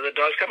the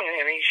dog's coming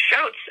in and he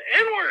shouts,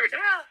 N-word!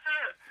 Ah,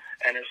 ah.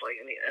 And it's like,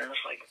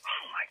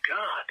 oh my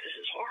God, this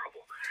is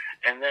horrible.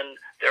 And then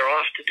they're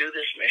off to do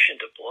this mission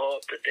to blow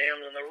up the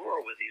dams in the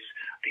Ruhr with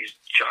these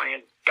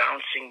giant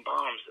bouncing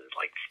bombs that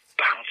like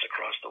bounce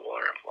across the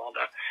water and fall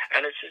down.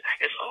 And it's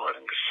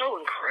so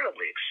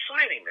incredibly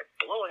exciting. They're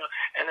blowing up,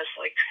 and it's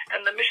like,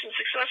 and the mission's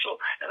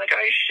successful, and the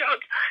guy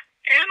shouts,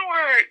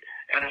 N-word!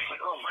 And it's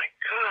like, oh my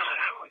God,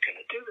 how am I going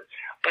to do this?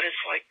 But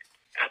it's like,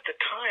 at the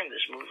time,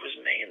 this movie was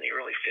made in the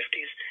early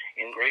 50s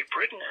in Great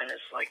Britain, and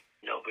it's like,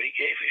 nobody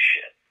gave a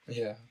shit.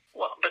 Yeah.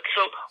 Well, but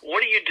so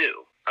what do you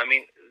do? I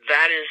mean,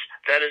 that is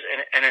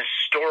an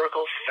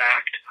historical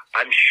fact.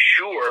 I'm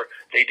sure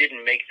they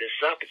didn't make this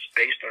up. It's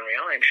based on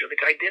reality. I'm sure the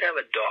guy did have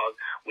a dog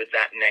with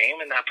that name,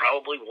 and that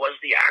probably was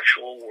the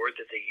actual word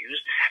that they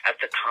used at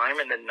the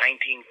time in the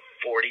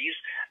 1940s.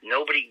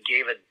 Nobody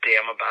gave a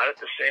damn about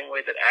it, the same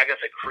way that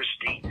Agatha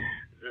Christie,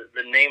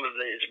 the name of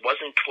it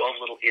wasn't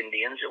 12 Little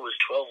Indians. It was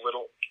 12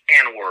 Little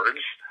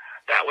N-words.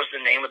 That was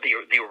the name of the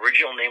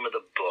original name of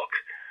the book,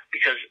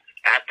 because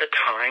at the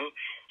time,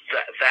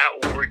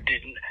 that word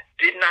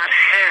did not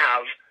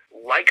have,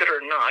 like it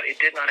or not, it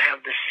did not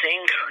have the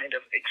same kind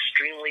of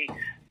extremely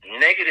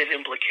negative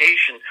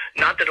implication.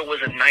 Not that it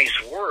was a nice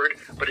word,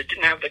 but it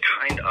didn't have the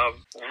kind of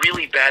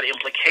really bad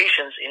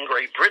implications in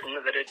Great Britain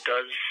that it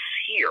does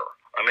here.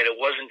 I mean, it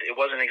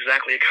wasn't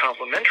exactly a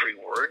complimentary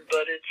word,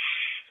 but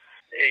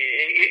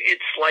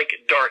it's like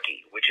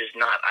darky, which which is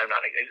not,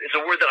 it's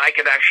a word that I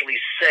can actually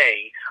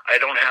say.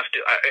 I don't have to,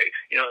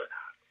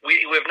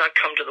 we have not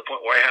come to the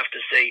point where I have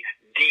to say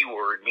D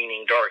word,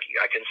 meaning darky.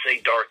 I can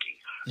say darky.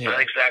 Yeah.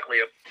 Not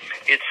exactly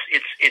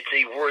it's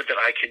a word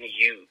that I can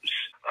use.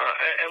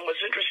 And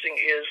what's interesting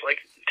is, like,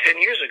 10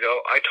 years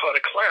ago, I taught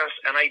a class,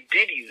 and I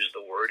did use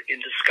the word in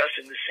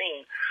discussing the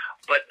scene,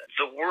 but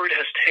the word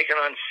has taken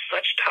on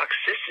such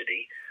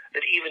toxicity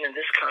that even in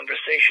this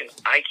conversation,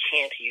 I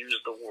can't use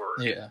the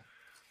word. Yeah.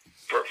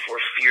 For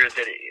fear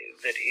that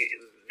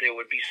there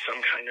would be some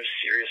kind of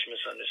serious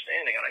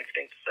misunderstanding, and I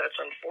think that's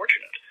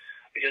unfortunate.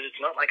 Because it's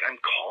not like I'm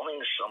calling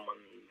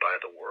someone by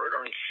the word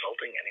or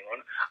insulting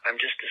anyone.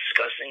 I'm just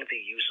discussing the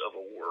use of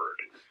a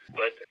word.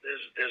 But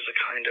there's a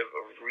kind of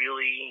a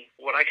really,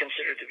 what I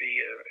consider to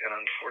be an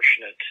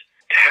unfortunate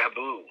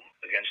taboo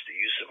against the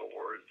use of a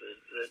word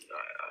that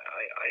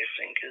I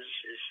think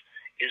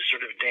is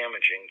sort of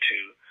damaging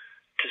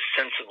to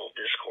sensible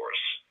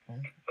discourse.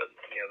 But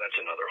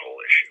that's another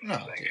whole issue. No,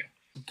 I think.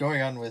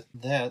 Going on with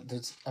that,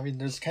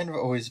 there's kind of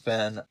always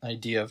been an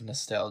idea of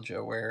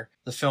nostalgia where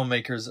the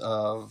filmmakers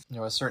of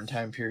a certain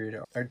time period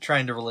are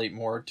trying to relate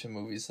more to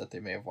movies that they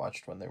may have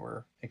watched when they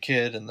were a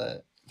kid. And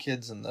the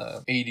kids in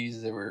the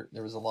 80s,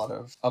 there was a lot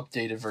of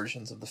updated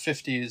versions of the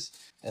 50s.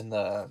 In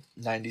the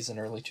 90s and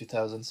early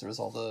 2000s, there was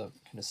all the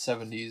kind of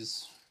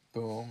 70s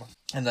boom.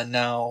 And then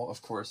now,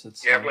 of course,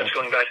 it's... Yeah, everyone's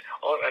going back.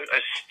 I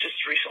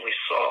just recently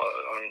saw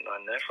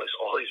on Netflix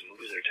all these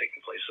movies that are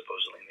taking place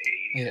supposedly in the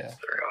 80s. Yeah. It's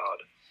very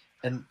odd.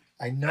 And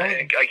I know...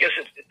 I guess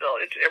it's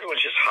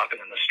everyone's just hopping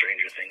in the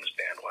Stranger Things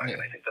bandwagon.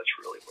 Yeah. I think that's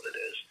really what it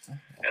is.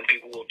 And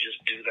people will just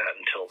do that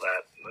until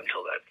that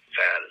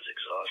fad is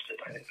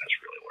exhausted. I think that's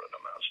really what it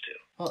amounts to.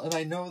 Well, and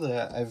I know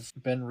that I've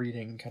been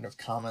reading kind of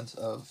comments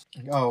of,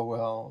 oh,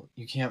 well,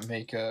 you can't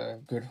make a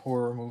good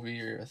horror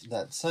movie or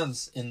that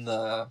sense in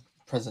the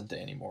present day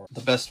anymore.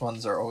 The best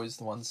ones are always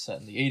the ones set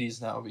in the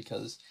 80s now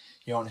because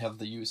you don't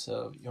have you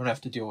don't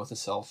have to deal with a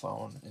cell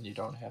phone and you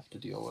don't have to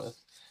deal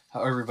with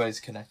how everybody's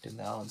connected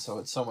now, and so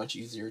it's so much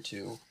easier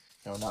to,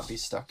 not be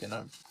stuck in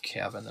a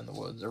cabin in the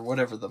woods or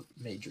whatever the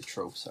major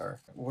tropes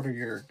are. What are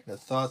your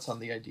thoughts on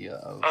the idea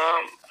of?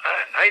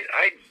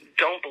 I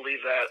don't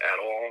believe that at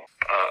all.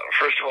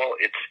 First of all,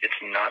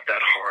 it's not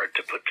that hard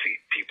to put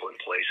people in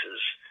places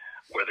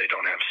where they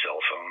don't have cell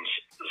phones.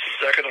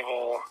 Second of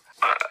all,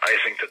 I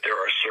think that there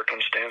are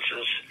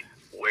circumstances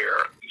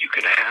where you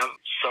can have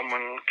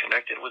someone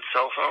connected with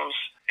cell phones,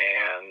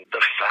 and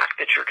the fact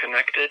that you're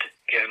connected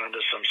can,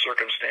 under some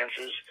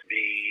circumstances,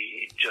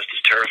 be just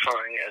as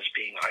terrifying as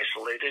being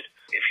isolated.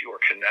 If you are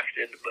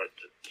connected, but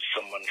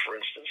someone, for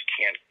instance,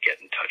 can't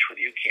get in touch with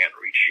you, can't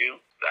reach you,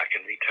 that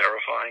can be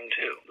terrifying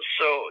too.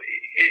 So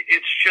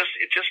it's just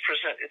a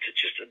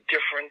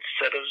different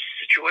set of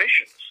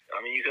situations. I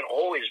mean, you can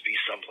always be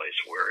someplace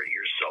where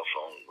your cell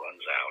phone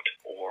runs out,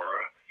 or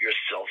your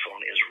cell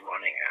phone is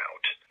running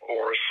out,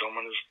 or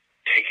someone has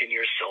taken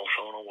your cell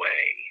phone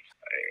away.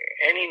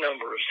 Any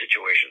number of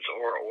situations,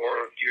 or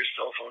your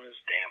cell phone is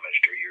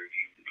damaged, or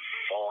you've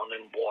fallen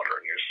in water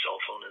and your cell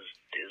phone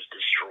is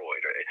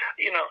destroyed.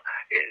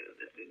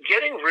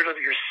 Getting rid of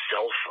your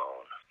cell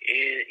phone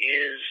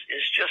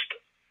is just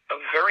a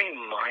very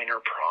minor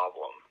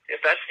problem.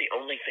 If that's the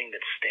only thing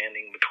that's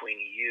standing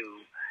between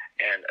you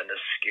and a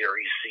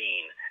scary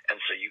scene, and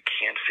so you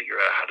can't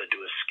figure out how to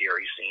do a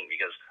scary scene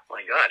because,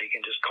 my God, he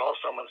can just call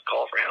someone's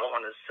call for help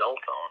on his cell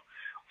phone,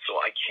 so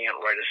I can't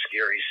write a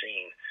scary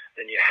scene,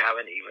 then you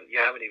haven't even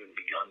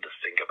begun to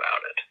think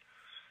about it,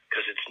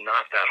 because it's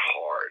not that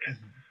hard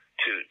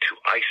to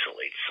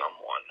isolate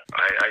someone.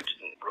 I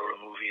wrote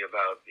a movie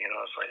about,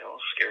 it's like,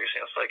 scary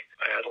scene. It's like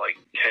I had like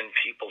 10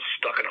 people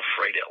stuck in a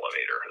freight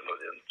elevator,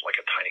 like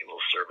a tiny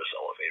little service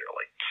elevator,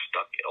 like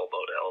stuck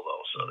elbow to elbow.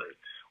 So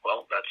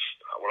that's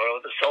what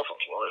about the cell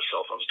phones? Well, their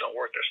cell phones don't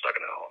work. They're stuck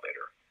in an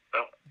elevator.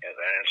 Well, yeah,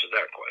 that answers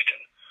that question.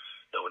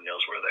 No one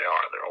knows where they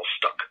are. They're all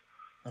stuck.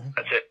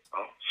 That's it.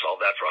 Well, solve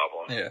that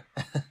problem. Yeah.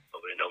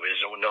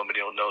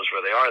 Nobody knows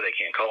where they are. They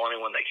can't call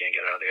anyone. They can't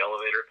get out of the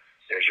elevator.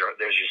 There's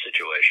your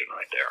situation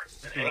right there.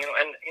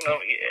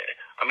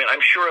 I mean,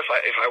 I'm sure if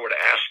I were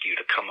to ask you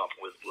to come up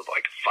with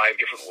like 5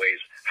 different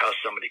ways how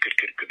somebody could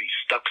be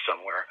stuck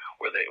somewhere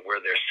where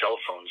their cell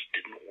phones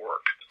didn't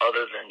work,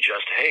 other than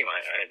just, hey,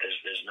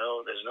 there's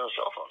no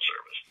cell phone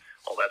service.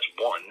 Well, that's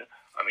one.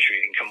 I'm sure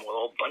you can come up with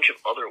a whole bunch of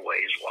other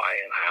ways why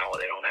and how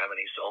they don't have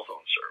any cell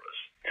phone service.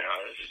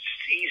 It's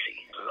just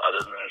easy.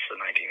 Other than it's the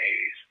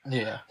 1980s.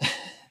 Yeah.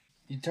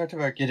 You talked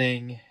about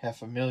getting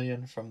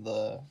 $500,000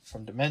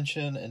 from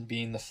Dimension and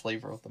being the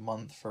flavor of the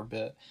month for a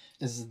bit.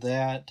 Is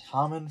that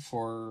common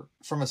from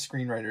a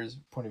screenwriter's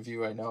point of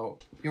view? I know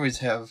you always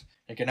have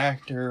like an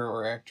actor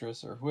or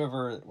actress or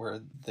whoever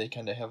where they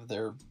kind of have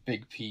their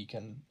big peak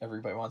and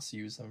everybody wants to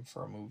use them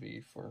for a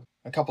movie for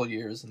a couple of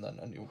years and then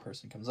a new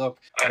person comes up.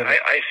 I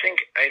think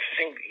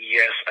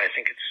yes. I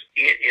think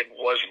it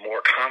was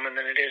more common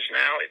than it is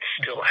now. It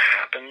still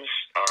happens.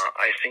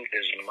 I think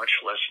there's much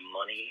less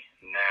money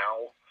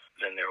now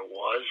than there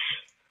was,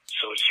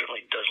 so it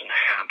certainly doesn't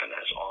happen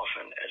as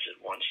often as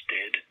it once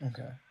did.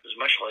 Okay. There's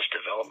much less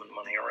development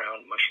money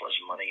around, much less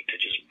money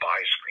to just buy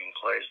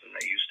screenplays.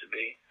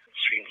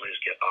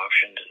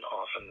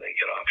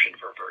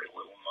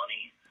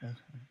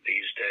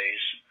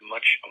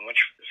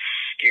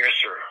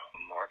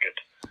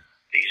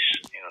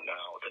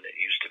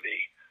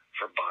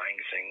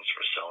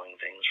 for selling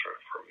things,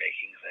 for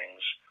making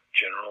things.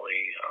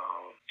 Generally,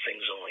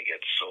 things only get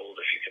sold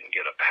if you can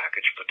get a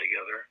package put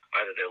together.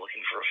 Either they're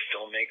looking for a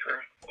filmmaker,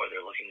 or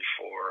they're looking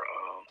for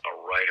a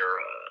writer,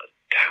 a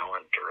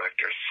talent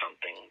director,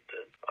 something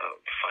that a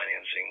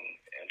financing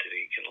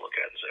entity can look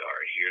at and say, all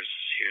right,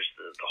 here's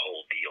the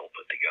whole deal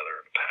put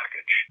together in a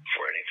package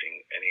for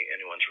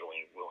anyone's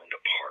really willing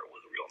to part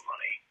with real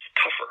money. It's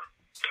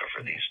tougher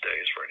these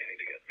days for anything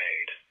to get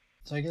made.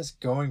 So I guess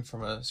going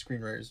from a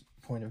screenwriter's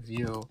point of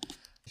view,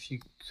 if you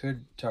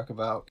could talk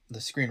about the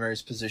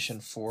screenwriter's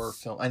position for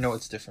film. I know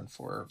it's different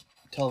for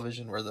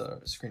television where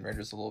the screenwriter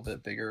is a little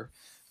bit bigger,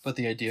 but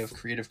the idea of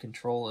creative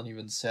control and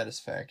even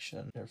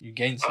satisfaction, you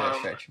gain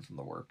satisfaction from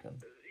the work.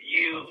 And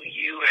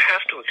you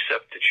have to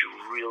accept that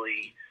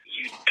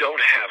you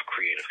don't have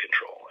creative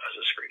control as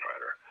a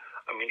screenwriter.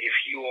 I mean, if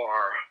you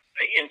are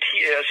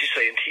as you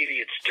say, in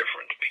TV it's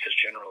different because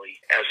generally,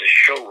 as a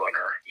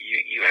showrunner,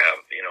 you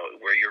have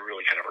where you're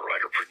really kind of a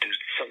writer producer,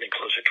 something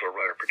closer to a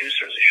writer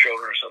producer as a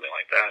showrunner or something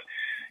like that.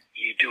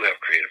 You do have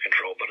creative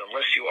control, but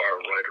unless you are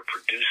a writer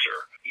producer,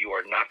 you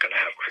are not going to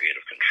have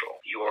creative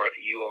control.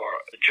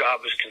 The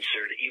job is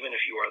considered, even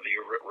if you are the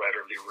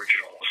writer of the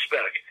original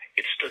spec,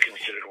 it's still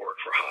considered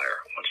work for hire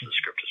once the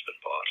script has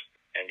been bought,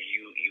 and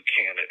you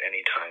can at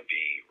any time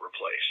be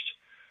replaced.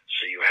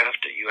 So you have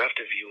to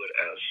view it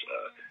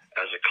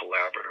as a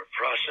collaborative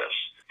process.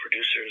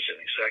 Producers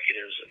and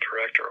executives and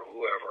director or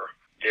whoever,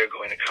 they're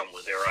going to come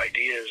with their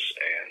ideas,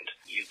 and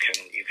you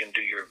can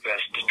do your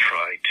best to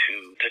try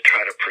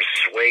to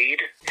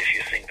persuade if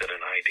you think that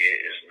an idea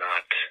is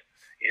not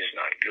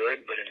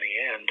good. But in the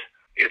end,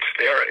 it's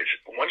there.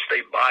 Once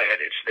they buy it,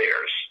 it's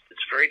theirs.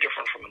 It's very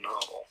different from a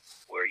novel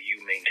where you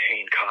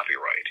maintain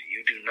copyright.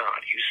 You do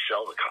not. You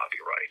sell the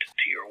copyright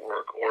to your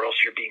work, or else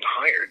you're being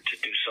hired to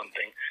do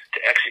something to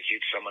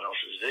execute someone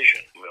else's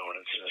vision. When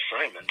it's an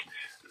assignment,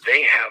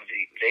 they have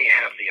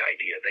the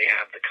idea, they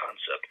have the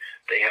concept,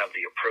 they have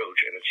the approach,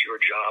 and it's your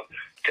job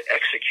to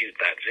execute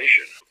that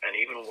vision. And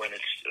even when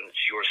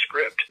it's your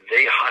script,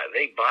 they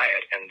buy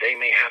it, and they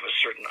may have a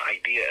certain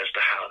idea as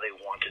to how they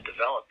want to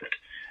develop it.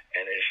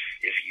 And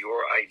if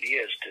your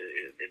idea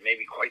it may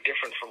be quite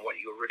different from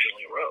what you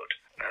originally wrote.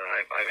 And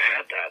I've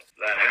had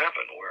that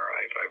happen where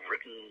I've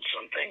written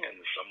something and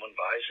someone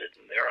buys it,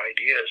 and their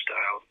idea as to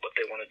what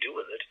they want to do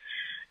with it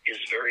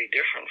is very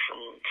different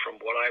from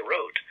what I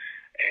wrote.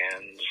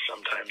 And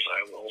sometimes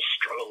I will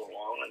struggle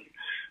along and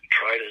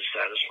try to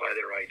satisfy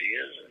their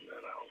ideas, and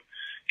then I'll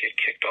get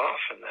kicked off,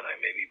 and then I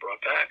may be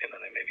brought back, and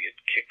then I may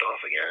get kicked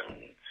off again.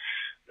 And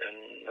then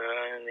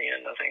in the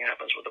end, nothing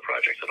happens with the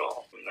project at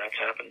all. And that's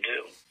happened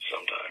too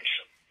sometimes.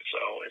 So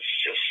it's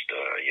just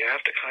you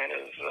have to kind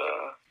of.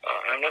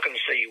 I'm not going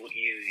to say you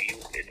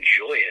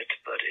enjoy it,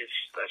 but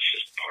that's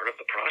just part of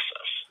the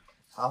process.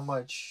 How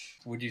much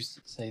would you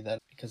say that?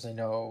 Because I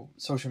know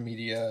social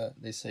media,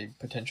 they say,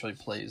 potentially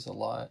plays a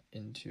lot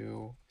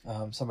into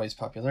somebody's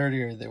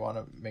popularity, or they want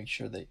to make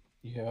sure that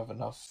you have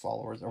enough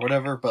followers or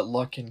whatever, but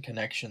luck and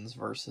connections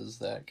versus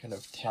that kind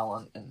of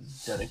talent and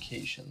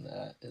dedication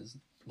that is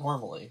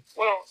normally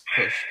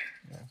pushed.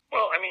 Yeah.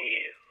 Well, I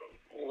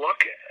mean, luck,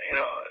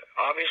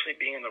 obviously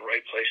being in the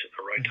right place at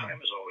the right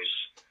time is always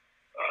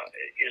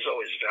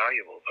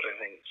valuable, but I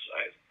think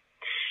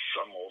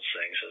some old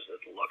saying says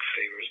that luck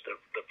favors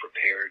the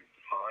prepared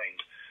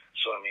mind.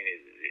 So, I mean,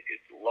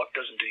 luck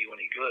doesn't do you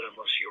any good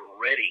unless you're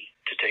ready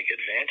to take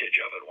advantage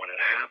of it when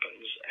it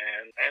happens.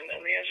 And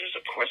the answer is,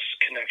 of course,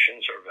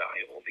 connections are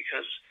valuable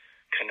because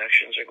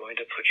connections are going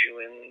to put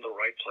you in the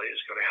right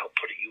place, going to help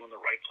put you in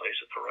the right place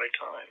at the right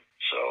time.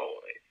 So,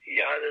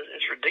 yeah,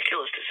 it's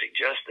ridiculous to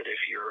suggest that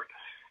if you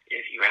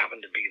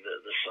happen to be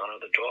the son or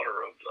the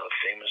daughter of a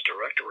famous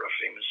director or a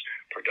famous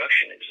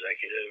production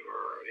executive,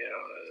 or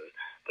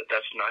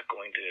that's not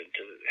going to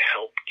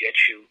help get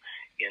you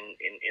in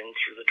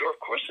through the door. Of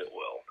course it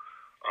will,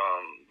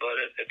 but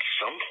at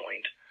some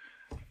point,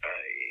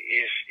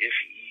 if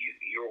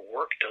your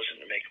work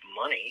doesn't make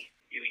money,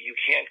 you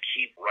can't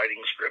keep writing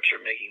scripts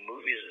or making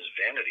movies as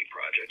vanity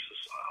projects,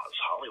 as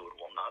Hollywood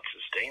will not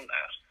sustain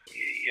that.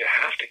 You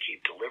have to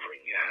keep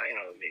delivering. You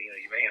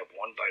may have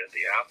one bite at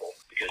the apple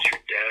because your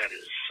dad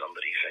is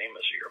somebody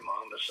famous or your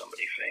mom is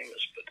somebody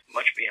famous, but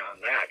much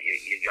beyond that,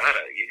 you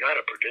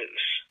gotta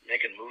produce.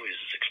 Making movies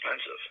is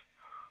expensive.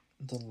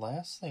 The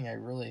last thing I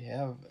really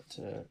have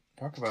to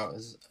talk about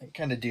is it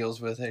kind of deals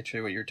with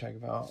actually what you're talking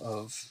about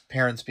of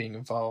parents being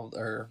involved,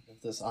 or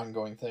this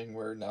ongoing thing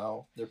where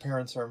now their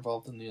parents are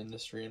involved in the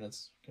industry and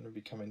it's going to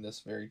be becoming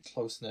this very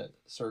close-knit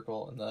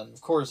circle. And then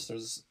of course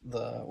there's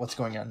what's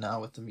going on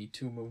now with the Me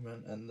Too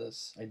movement and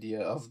this idea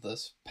of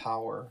this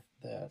power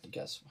that, I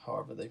guess,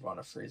 however they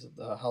want to phrase it,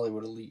 the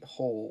Hollywood elite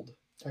hold.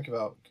 Talk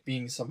about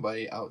being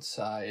somebody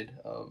outside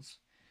of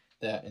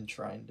that and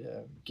trying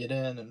to get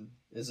in, and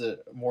is it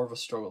more of a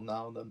struggle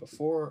now than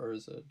before, or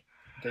is it,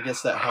 I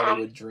guess, that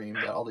Hollywood dream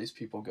that all these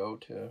people go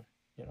to,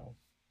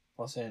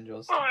 Los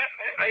Angeles? Well,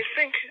 I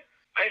think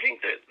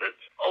that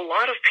a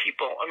lot of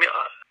people, I mean,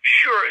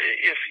 sure,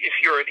 if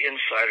you're an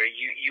insider,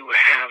 you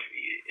have,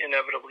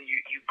 inevitably,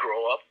 you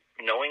grow up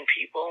knowing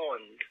people,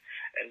 and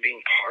and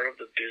being part of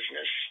the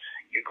business,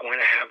 you're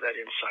going to have that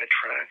inside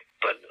track.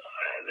 But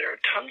there are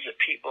tons of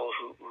people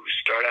who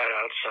start out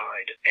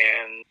outside,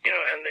 and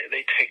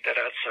they take that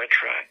outside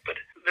track.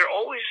 But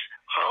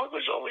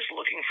Hollywood's always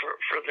looking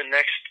for the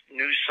next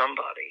new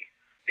somebody.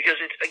 Because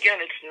it's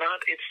not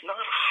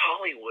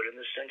Hollywood in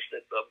the sense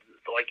that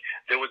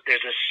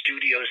there's a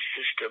studio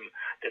system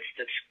that's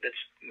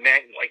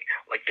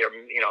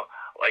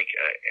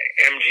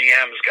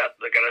MGM's got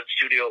a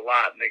studio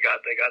lot, and they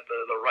got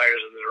the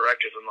writers and the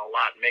directors in the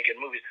lot making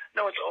movies.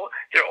 No,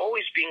 they're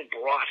always being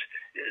brought.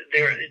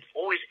 It's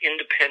always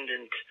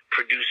independent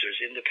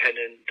producers,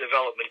 independent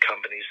development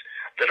companies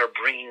that are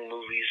bringing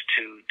movies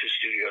to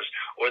studios,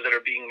 or that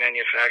are being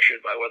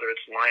manufactured by whether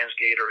it's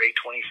Lionsgate or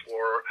A24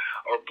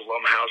 or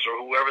Blumhouse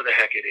or whoever the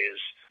heck it is.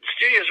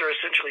 Studios are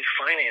essentially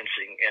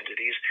financing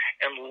entities,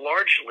 and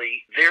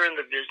largely they're in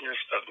the business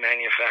of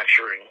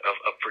manufacturing,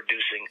 of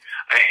producing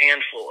a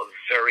handful of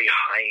very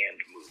high-end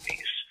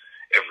movies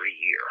every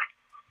year.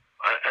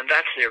 And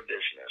that's their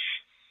business.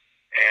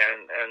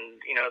 And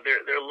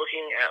they're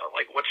looking at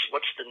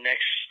what's the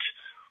next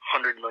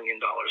 $100 million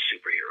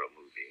superhero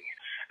movie.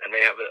 And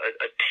they have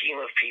a team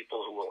of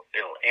people who will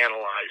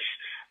analyze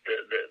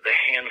the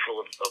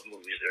handful of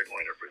movies they're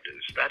going to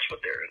produce. That's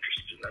what they're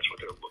interested in. That's what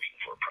they're looking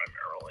for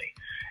primarily.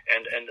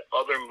 And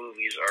other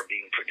movies are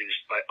being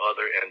produced by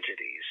other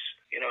entities.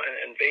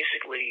 And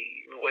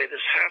basically the way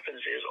this happens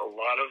is a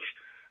lot of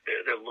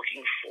they're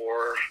looking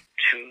for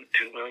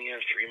 $2 million,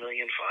 $3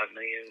 million, $5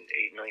 million,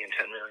 $8 million,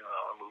 $10 million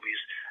movies.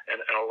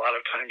 And a lot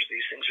of times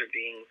these things are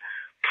being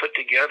put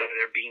together.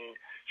 They're being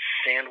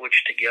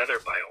sandwiched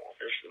together by all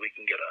this. We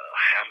can get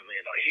 $500,000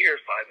 here,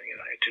 $5 million,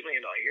 $2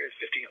 million here,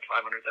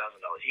 $500,000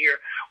 here.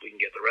 We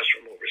can get the rest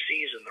from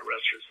overseas, and the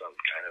rest from some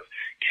kind of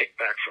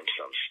kickback from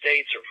some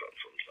states or from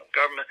some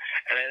government.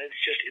 And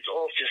it's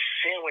all just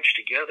sandwiched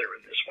together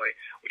in this way,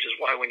 which is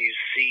why when you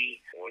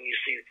see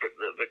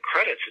the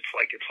credits, it's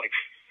like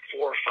 4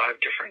 or 5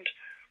 different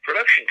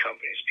production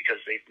companies,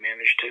 because they've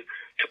managed to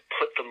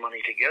put the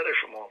money together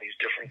from all these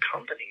different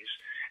companies,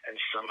 and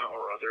somehow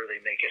or other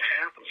they make it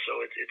happen.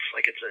 So it's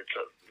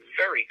a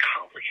very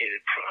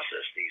complicated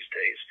process these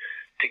days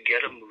to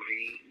get a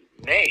movie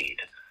made,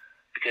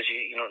 because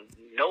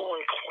no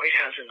one quite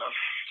has enough.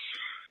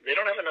 They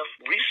don't have enough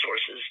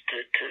resources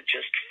to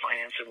just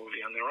finance a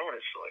movie on their own.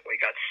 It's like, we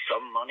got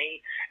some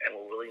money, and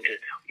we're willing to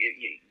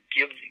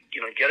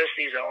get us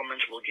these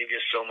elements. We'll give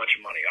you so much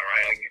money. All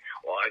right.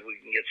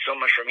 We can get so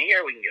much from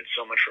here. We can get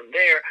so much from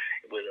there.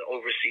 With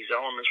overseas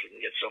elements, we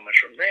can get so much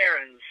from there,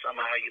 and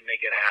somehow you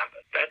make it happen.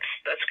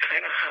 That's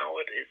kind of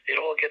how it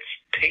all gets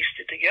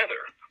pasted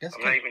together.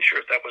 I'm not even sure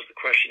if that was the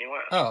question you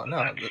asked. Oh, no,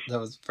 that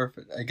was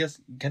perfect. I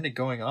guess kind of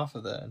going off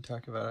of that and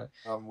talking about it.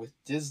 With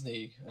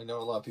Disney, I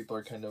know a lot of people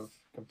are kind of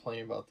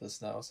complaining about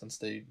this now since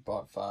they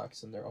bought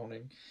Fox and they're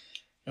owning.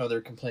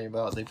 They're complaining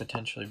about they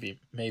potentially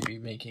maybe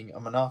making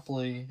a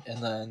monopoly,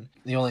 and then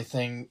the only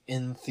thing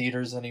in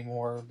theaters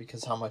anymore,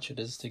 because how much it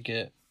is to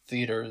get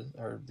theater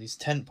or these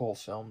tentpole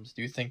films.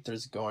 Do you think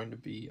there's going to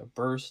be a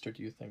burst, or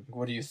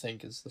what do you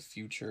think is the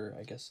future,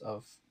 I guess,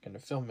 of kind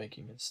of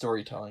filmmaking and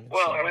storytelling?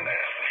 Well, I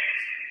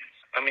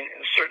mean,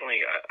 certainly,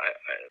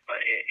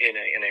 in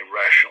a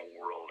rational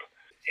world,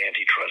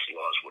 antitrust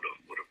laws would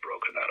have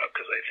broken that up,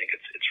 because I think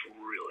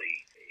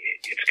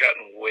it's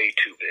gotten way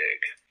too big,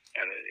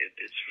 and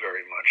it's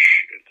very much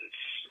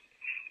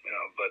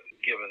but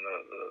given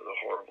the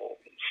horrible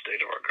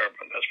state of our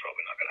government, that's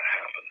probably not going to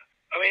happen.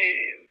 I mean,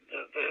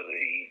 the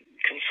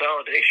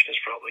consolidation is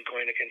probably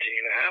going to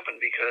continue to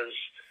happen, because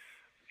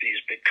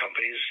these big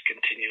companies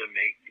continue to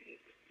make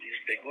these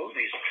big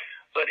movies.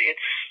 But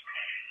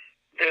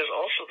there's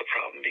also the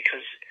problem,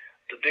 because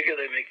the bigger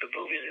they make the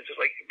movies, it's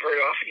like very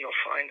often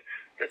you'll find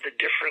that the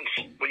difference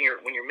when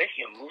you're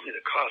making a movie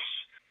that costs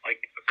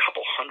like a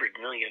couple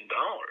 $100 million,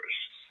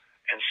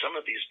 and some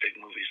of these big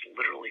movies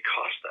literally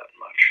cost that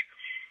much.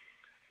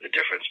 The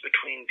difference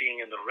between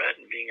being in the red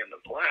and being in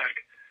the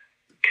black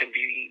can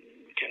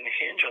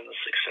hinge on the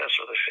success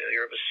or the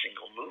failure of a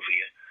single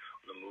movie.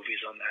 The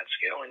movies on that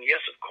scale, and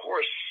yes, of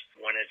course,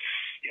 when it's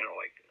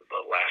like the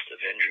last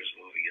Avengers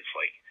movie, it's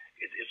like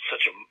it's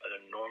such an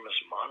enormous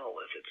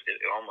monolith.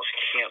 It almost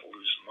can't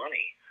lose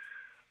money.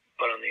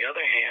 But on the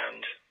other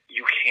hand,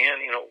 you can,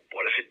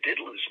 what if it did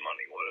lose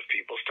money? What if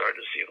people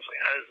started to see it and say,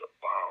 "That is a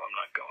bomb, I'm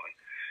not going."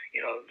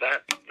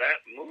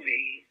 That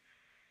movie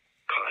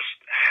cost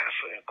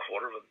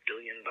 $250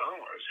 million.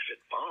 If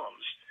it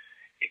bombs,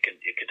 it could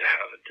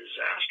have a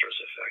disastrous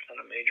effect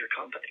on a major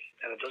company.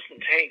 And it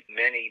doesn't take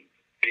many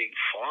big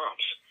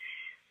flops.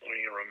 When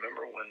you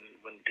remember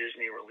when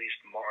Disney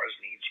released Mars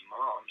Needs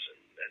Moms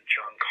and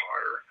John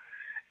Carter,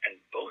 and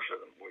both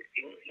of them were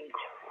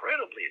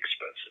incredibly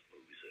expensive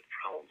movies, at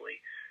probably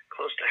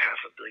close to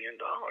 $500 million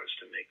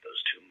to make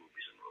those 2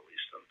 movies and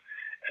release them.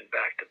 And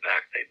back to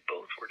back, they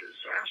both were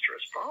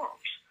disastrous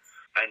bombs.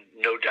 And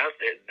no doubt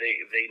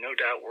they no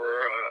doubt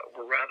were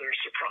rather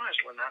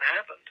surprised when that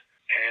happened.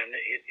 And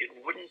it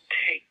wouldn't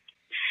take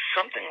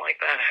something like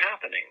that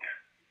happening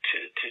to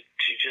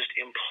just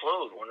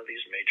implode one of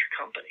these major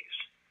companies.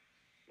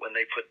 when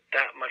they put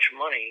that much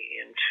money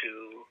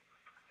into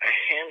a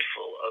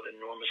handful of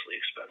enormously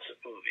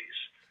expensive movies.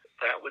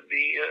 That would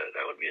be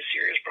a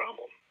serious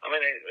problem. I mean,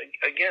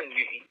 again,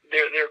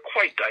 they're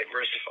quite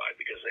diversified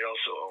because they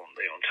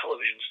own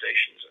television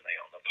stations, and they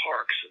own the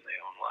parks, and they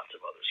own lots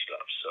of other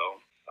stuff. So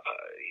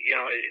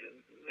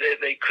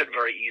they could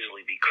very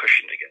easily be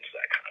cushioned against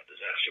that kind of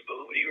disaster.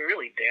 But it would be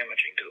really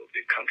damaging to a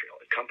big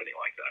company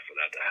like that for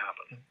that to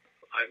happen.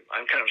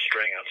 I'm kind of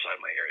straying outside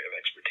my area of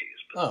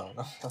expertise. But. Oh,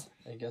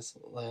 I guess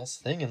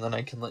last thing, and then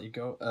I can let you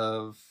go.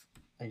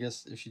 I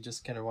guess if you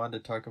just kind of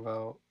wanted to talk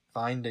about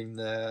finding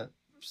that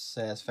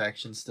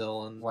satisfaction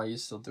still and why you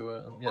still do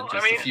it, and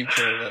the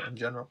future of it in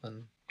general.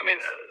 And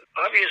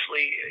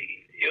obviously,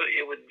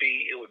 it would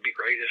be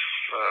great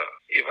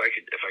if I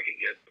could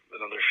get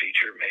another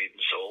feature made and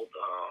sold.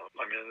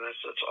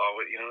 That's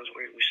always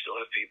we still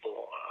have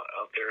people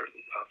out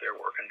there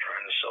working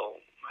trying to sell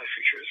my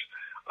features.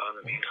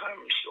 In the meantime,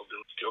 I'm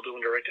still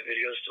doing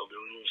direct-to-video, still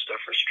doing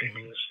stuff for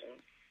streaming,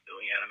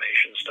 doing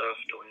animation stuff,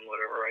 doing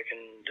whatever I can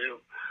do.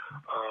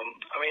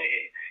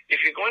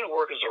 If you're going to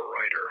work as a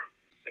writer,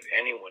 if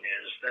anyone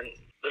is, then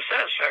the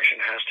satisfaction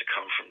has to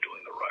come from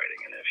doing the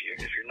writing. And if you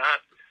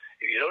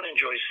don't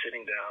enjoy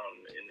sitting down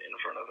in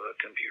front of a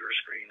computer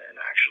screen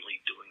and actually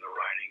doing the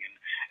writing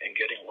and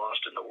getting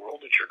lost in the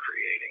world that you're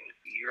creating,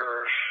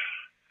 you're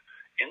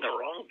in the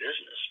wrong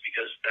business,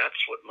 because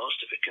that's what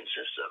most of it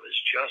consists of, is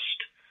just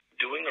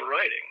doing the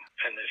writing.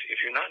 And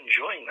if you're not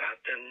enjoying that,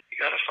 then you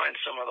got to find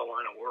some other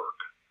line of work,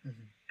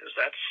 because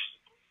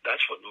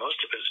that's what most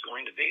of it is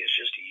going to be. It's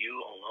just you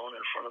alone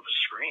in front of a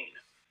screen.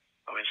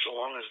 So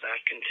long as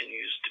that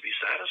continues to be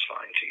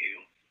satisfying to you,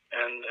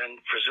 and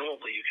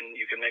presumably you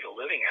can make a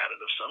living at it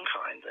of some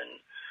kind,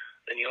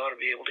 then you ought to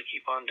be able to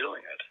keep on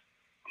doing it.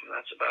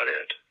 That's about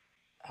it.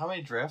 How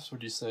many drafts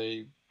would you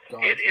say?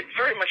 It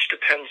very much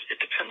depends. It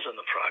depends on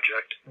the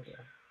project. Okay.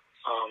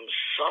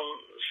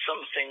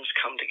 Some things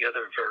come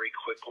together very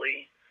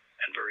quickly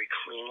and very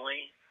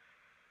cleanly,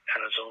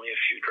 and it's only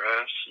a few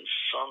drafts, and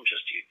some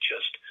you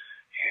just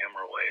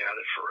hammer away at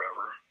it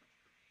forever.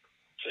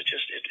 So it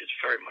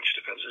very much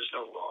depends. There's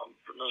no law.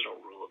 There's no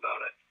rule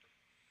about it.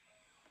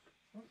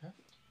 Okay.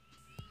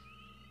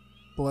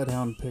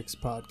 Bloodhound Picks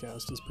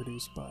podcast is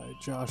produced by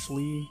Josh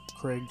Lee,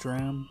 Craig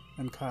Dram,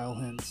 and Kyle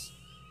Hintz.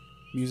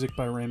 Music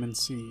by Raymond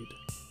Seed.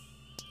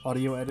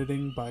 Audio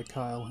editing by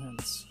Kyle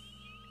Hintz.